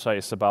 very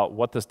precise about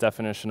what this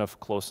definition of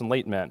close and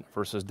late meant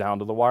versus down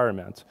to the wire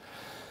meant.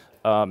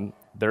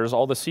 There's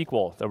all the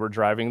SQL that were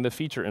driving the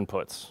feature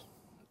inputs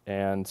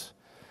and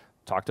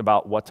talked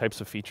about what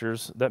types of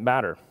features that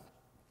matter.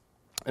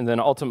 And then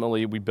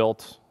ultimately, we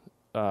built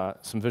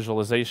some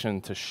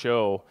visualization to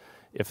show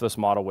if this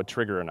model would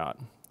trigger or not.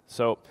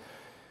 So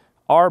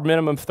our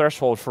minimum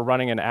threshold for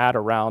running an ad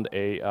around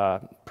a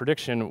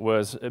prediction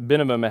was a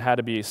minimum, it had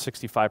to be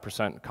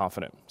 65%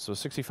 confident. So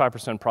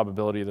 65%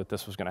 probability that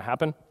this was going to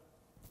happen.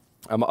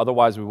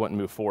 Otherwise, we wouldn't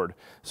move forward.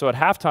 So at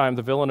halftime,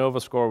 the Villanova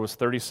score was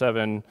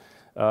 37,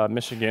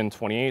 Michigan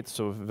 28,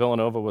 so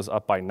Villanova was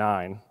up by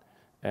 9.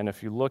 And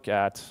if you look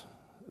at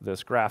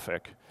this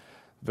graphic,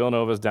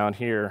 Villanova's down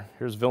here.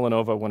 Here's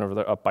Villanova went over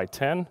there up by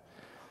 10.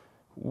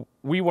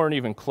 We weren't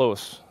even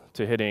close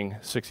to hitting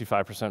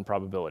 65%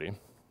 probability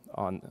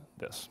on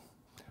this,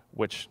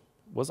 which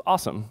was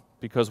awesome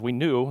because we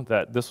knew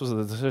that this was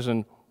the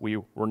decision we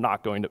were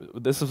not going to.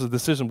 This was a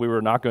decision we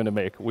were not going to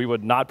make. We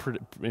would not,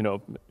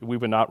 we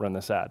would not run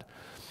this ad.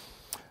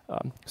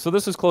 So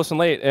this is close and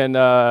late, and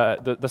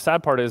the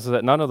sad part is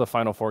that none of the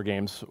Final Four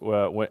games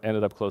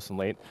ended up close and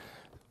late,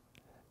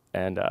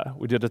 and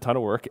we did a ton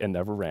of work and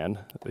never ran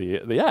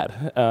the ad.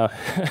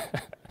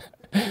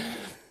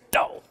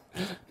 No,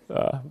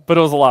 but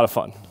it was a lot of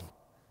fun.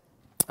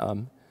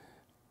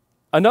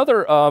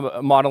 Another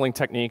modeling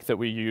technique that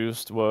we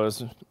used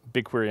was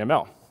BigQuery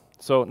ML.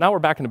 So now we're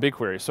back into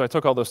BigQuery. So I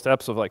took all those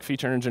steps of like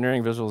feature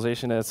engineering,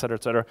 visualization, et cetera,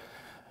 et cetera.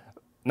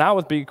 Now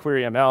with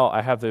BigQuery ML,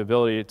 I have the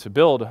ability to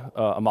build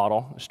a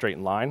model straight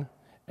in line.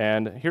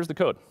 And here's the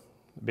code.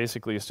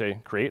 Basically, you say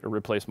create or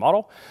replace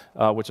model,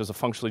 which is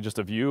functionally just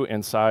a view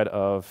inside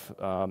of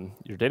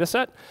your data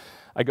set.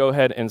 I go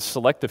ahead and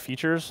select the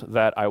features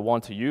that I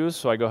want to use.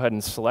 So I go ahead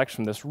and select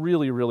from this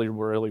really, really,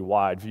 really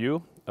wide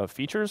view of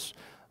features.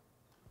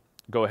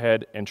 Go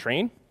ahead and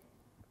train.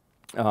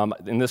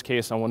 In this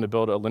case, I want to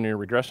build a linear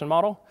regression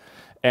model,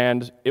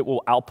 and it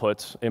will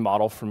output a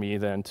model for me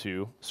then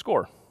to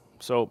score.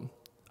 So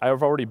I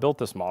have already built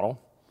this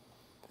model.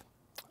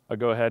 I'll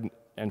go ahead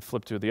and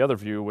flip to the other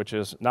view, which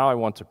is now I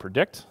want to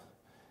predict,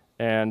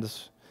 and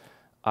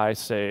I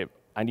say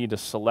I need to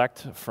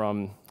select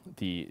from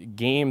the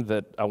game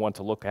that I want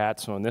to look at.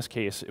 So in this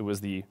case, it was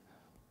the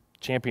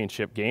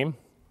championship game.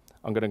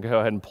 I'm going to go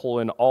ahead and pull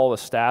in all the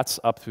stats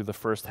up through the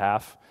first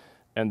half,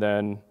 and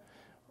then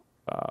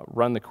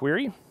run the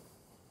query.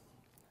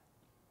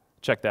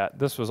 Check that.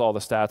 This was all the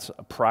stats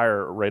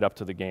prior right up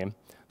to the game.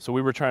 So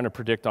we were trying to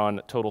predict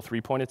on total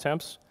three-point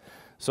attempts.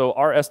 So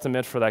our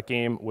estimate for that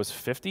game was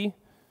 50.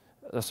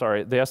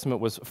 The estimate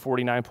was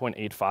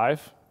 49.85,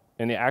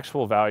 and the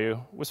actual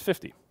value was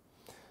 50.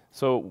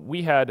 So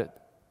we had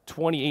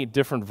 28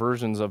 different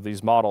versions of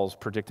these models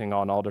predicting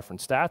on all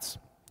different stats,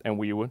 and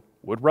we would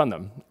run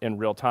them in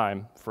real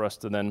time for us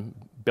to then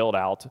build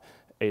out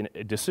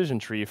a decision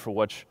tree for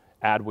which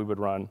ad we would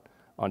run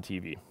on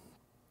TV.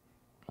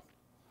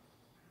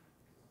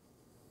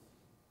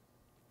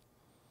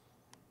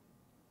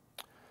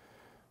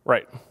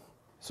 Right,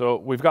 so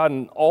we've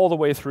gotten all the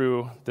way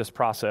through this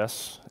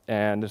process,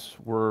 and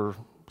we're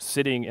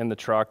sitting in the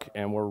truck,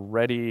 and we're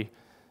ready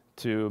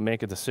to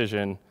make a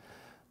decision.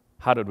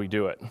 How did we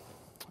do it?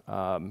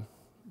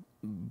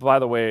 By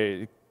the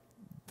way,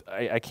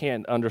 I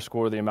can't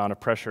underscore the amount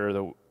of pressure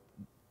that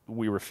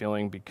we were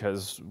feeling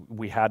because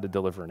we had to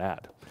deliver an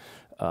ad.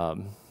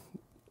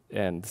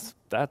 And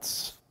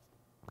that's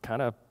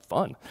kind of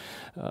fun.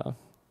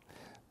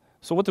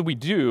 So what did we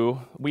do?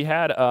 We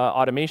had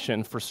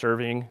automation for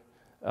serving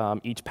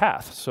each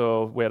path.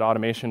 So we had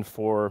automation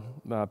for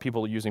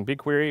people using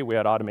BigQuery. We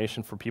had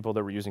automation for people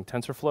that were using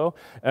TensorFlow.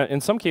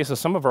 In some cases,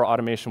 some of our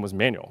automation was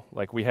manual.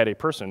 Like we had a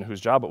person whose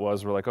job it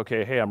was, we're like,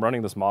 okay, hey, I'm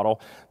running this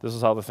model. This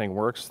is how the thing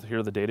works. Here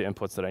are the data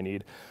inputs that I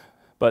need.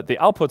 But the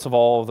outputs of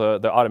all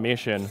the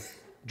automation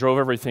drove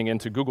everything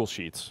into Google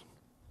Sheets.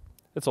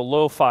 It's a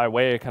lo-fi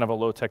way, kind of a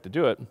low tech to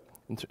do it.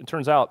 And it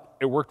turns out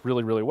it worked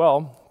really, really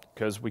well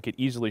because we could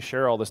easily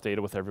share all this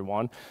data with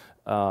everyone.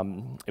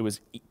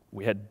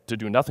 We had to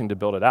do nothing to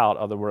build it out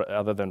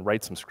other than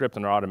write some script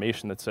in our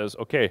automation that says,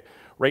 okay,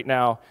 right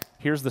now,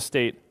 here's the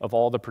state of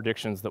all the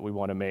predictions that we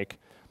want to make.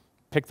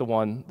 Pick the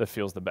one that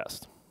feels the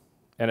best.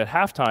 And at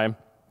halftime,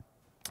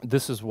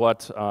 this is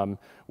what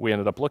we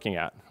ended up looking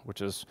at,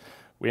 which is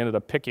we ended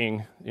up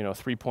picking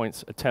 3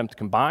 points attempt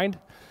combined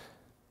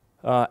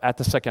at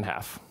the second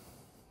half.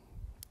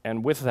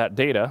 And with that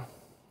data,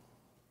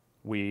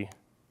 we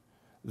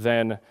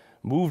then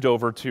moved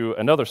over to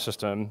another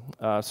system.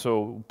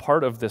 So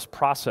part of this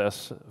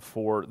process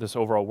for this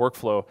overall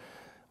workflow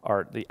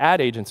are the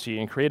ad agency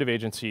and creative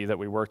agency that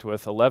we worked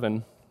with,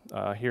 11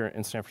 here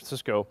in San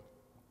Francisco,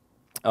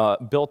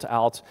 built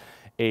out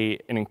an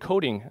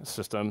encoding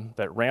system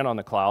that ran on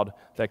the cloud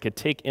that could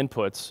take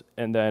inputs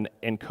and then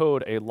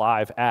encode a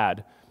live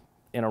ad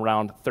in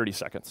around 30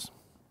 seconds.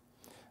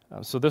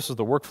 So this is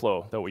the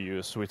workflow that we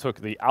use. So we took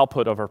the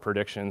output of our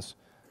predictions,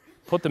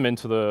 put them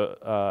into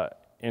the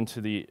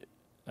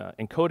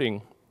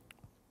encoding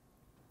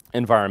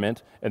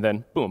environment, and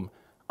then boom,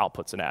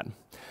 outputs an ad.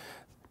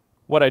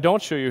 What I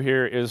don't show you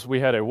here is we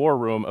had a war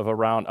room of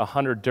around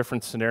 100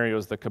 different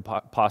scenarios that could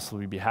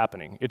possibly be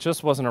happening. It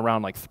just wasn't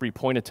around like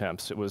 3-point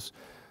attempts. It was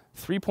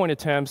 3-point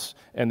attempts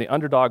and the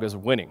underdog is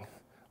winning,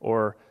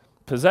 or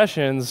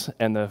possessions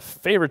and the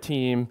favorite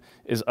team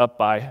is up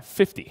by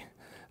 50.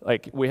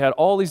 Like, we had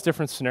all these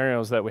different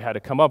scenarios that we had to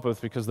come up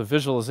with because the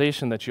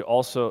visualization that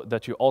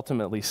you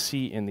ultimately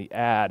see in the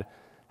ad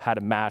had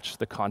to match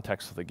the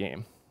context of the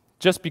game.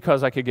 Just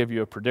because I could give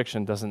you a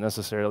prediction doesn't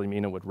necessarily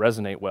mean it would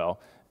resonate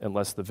well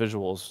unless the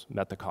visuals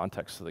met the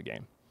context of the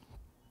game.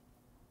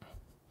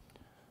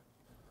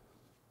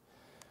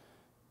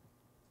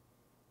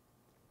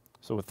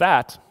 So with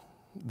that,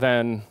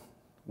 then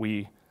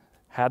we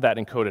had that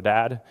encoded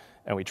ad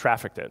and we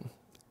trafficked it.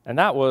 And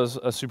that was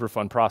a super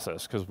fun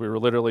process because we were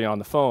literally on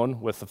the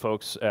phone with the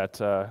folks at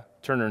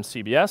Turner and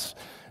CBS,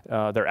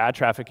 their ad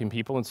trafficking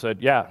people, and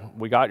said, yeah,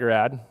 we got your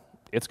ad,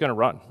 it's gonna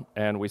run.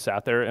 And we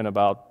sat there, and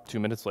about 2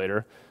 minutes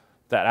later,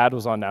 that ad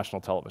was on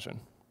national television.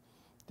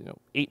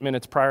 8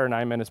 minutes prior,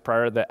 9 minutes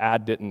prior, the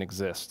ad didn't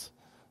exist.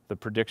 The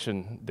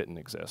prediction didn't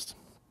exist.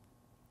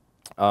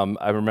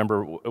 I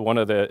remember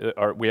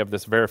we have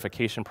this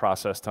verification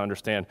process to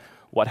understand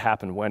what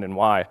happened when and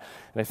why.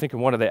 And I think in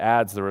one of the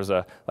ads there was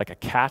a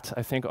cat,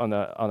 I think, on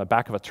the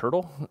back of a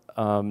turtle.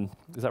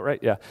 Is that right?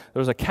 Yeah. There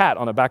was a cat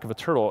on the back of a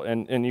turtle,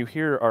 and you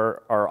hear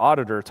our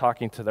auditor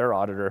talking to their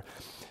auditor,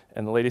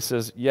 and the lady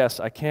says,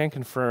 "Yes, I can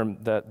confirm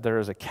that there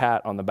is a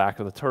cat on the back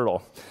of the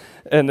turtle."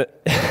 And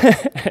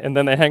and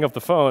then they hang up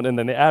the phone, and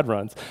then the ad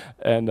runs.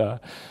 And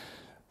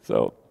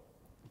so.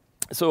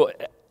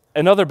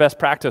 Another best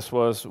practice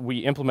was we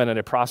implemented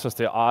a process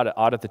to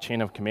audit the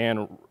chain of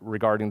command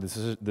regarding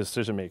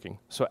decision making.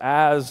 So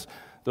as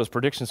those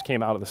predictions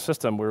came out of the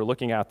system, we were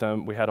looking at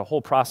them. We had a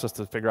whole process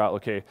to figure out,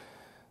 okay,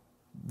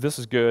 this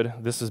is good,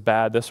 this is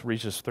bad, this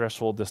reaches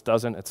threshold, this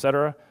doesn't, et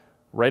cetera.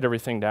 Write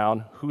everything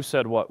down, who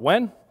said what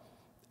when,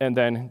 and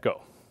then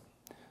go.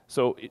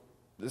 So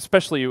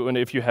especially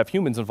if you have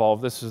humans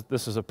involved, this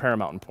is of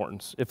paramount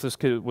importance. If this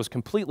was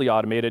completely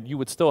automated, you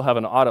would still have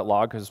an audit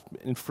log because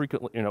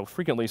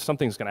frequently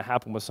something's going to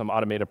happen with some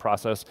automated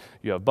process.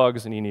 You have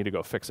bugs and you need to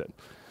go fix it.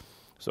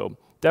 So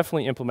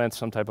definitely implement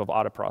some type of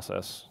audit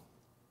process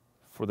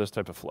for this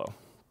type of flow.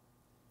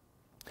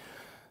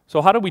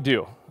 So how did we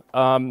do?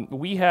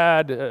 We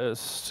had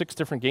 6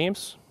 different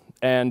games,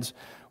 and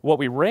what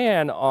we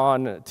ran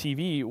on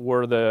TV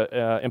were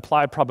the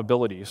implied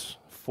probabilities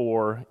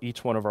for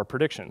each one of our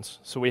predictions.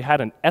 So we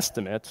had an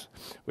estimate,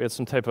 we had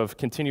some type of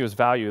continuous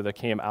value that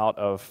came out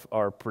of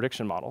our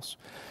prediction models.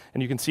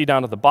 And you can see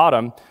down at the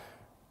bottom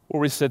where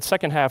we said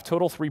second half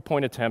total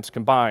 3-point attempts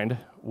combined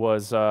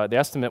was, the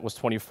estimate was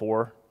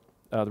 24,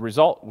 the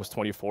result was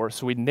 24,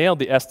 so we nailed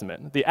the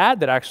estimate. The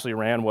ad that actually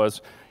ran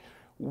was,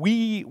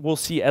 we will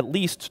see at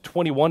least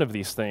 21 of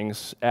these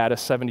things at a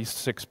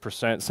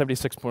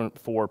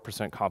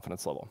 76.4%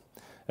 confidence level.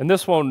 And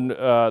this one,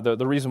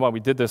 the reason why we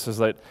did this is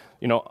that,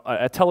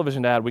 a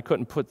television ad, we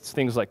couldn't put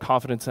things like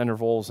confidence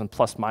intervals and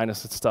plus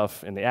minus and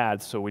stuff in the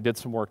ad, so we did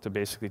some work to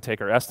basically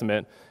take our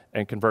estimate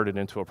and convert it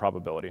into a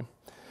probability.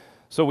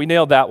 So we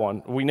nailed that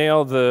one. We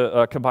nailed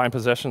the combined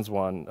possessions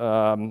one.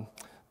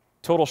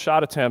 Total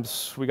shot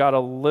attempts, we got a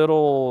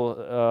little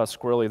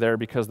squirrely there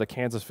because the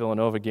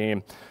Kansas-Villanova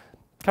game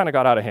kind of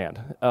got out of hand.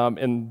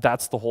 And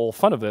that's the whole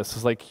fun of this,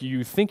 is like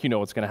you think you know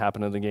what's going to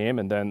happen in the game,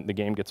 and then the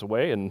game gets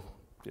away, and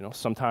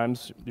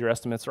sometimes your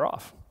estimates are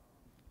off.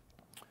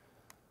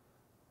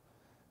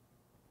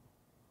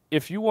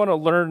 If you want to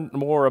learn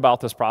more about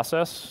this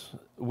process,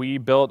 we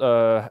built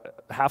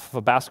half of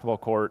a basketball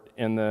court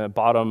in the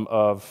bottom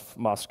of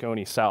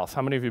Moscone South.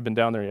 How many of you have been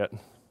down there yet?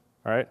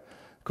 All right,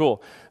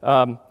 cool.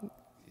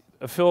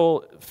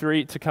 Feel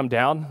free to come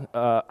down.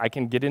 I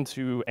can get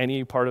into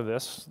any part of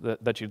this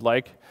that you'd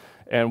like.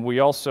 And we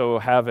also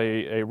have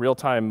a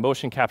real-time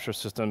motion capture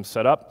system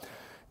set up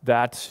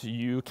that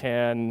you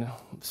can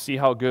see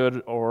how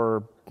good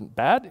or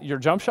bad your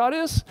jump shot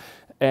is.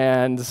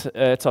 And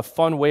it's a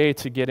fun way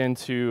to get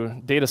into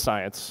data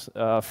science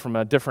from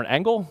a different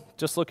angle.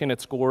 Just looking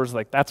at scores,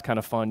 like, that's kind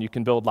of fun. You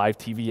can build live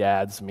TV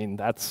ads. I mean,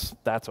 that's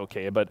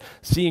okay. But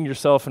seeing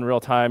yourself in real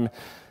time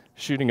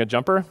shooting a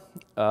jumper,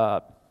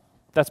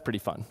 that's pretty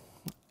fun.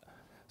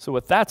 So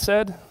with that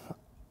said,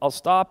 I'll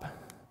stop,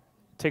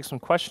 take some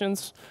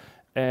questions,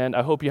 and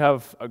I hope you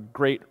have a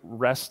great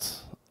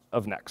rest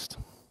of Next.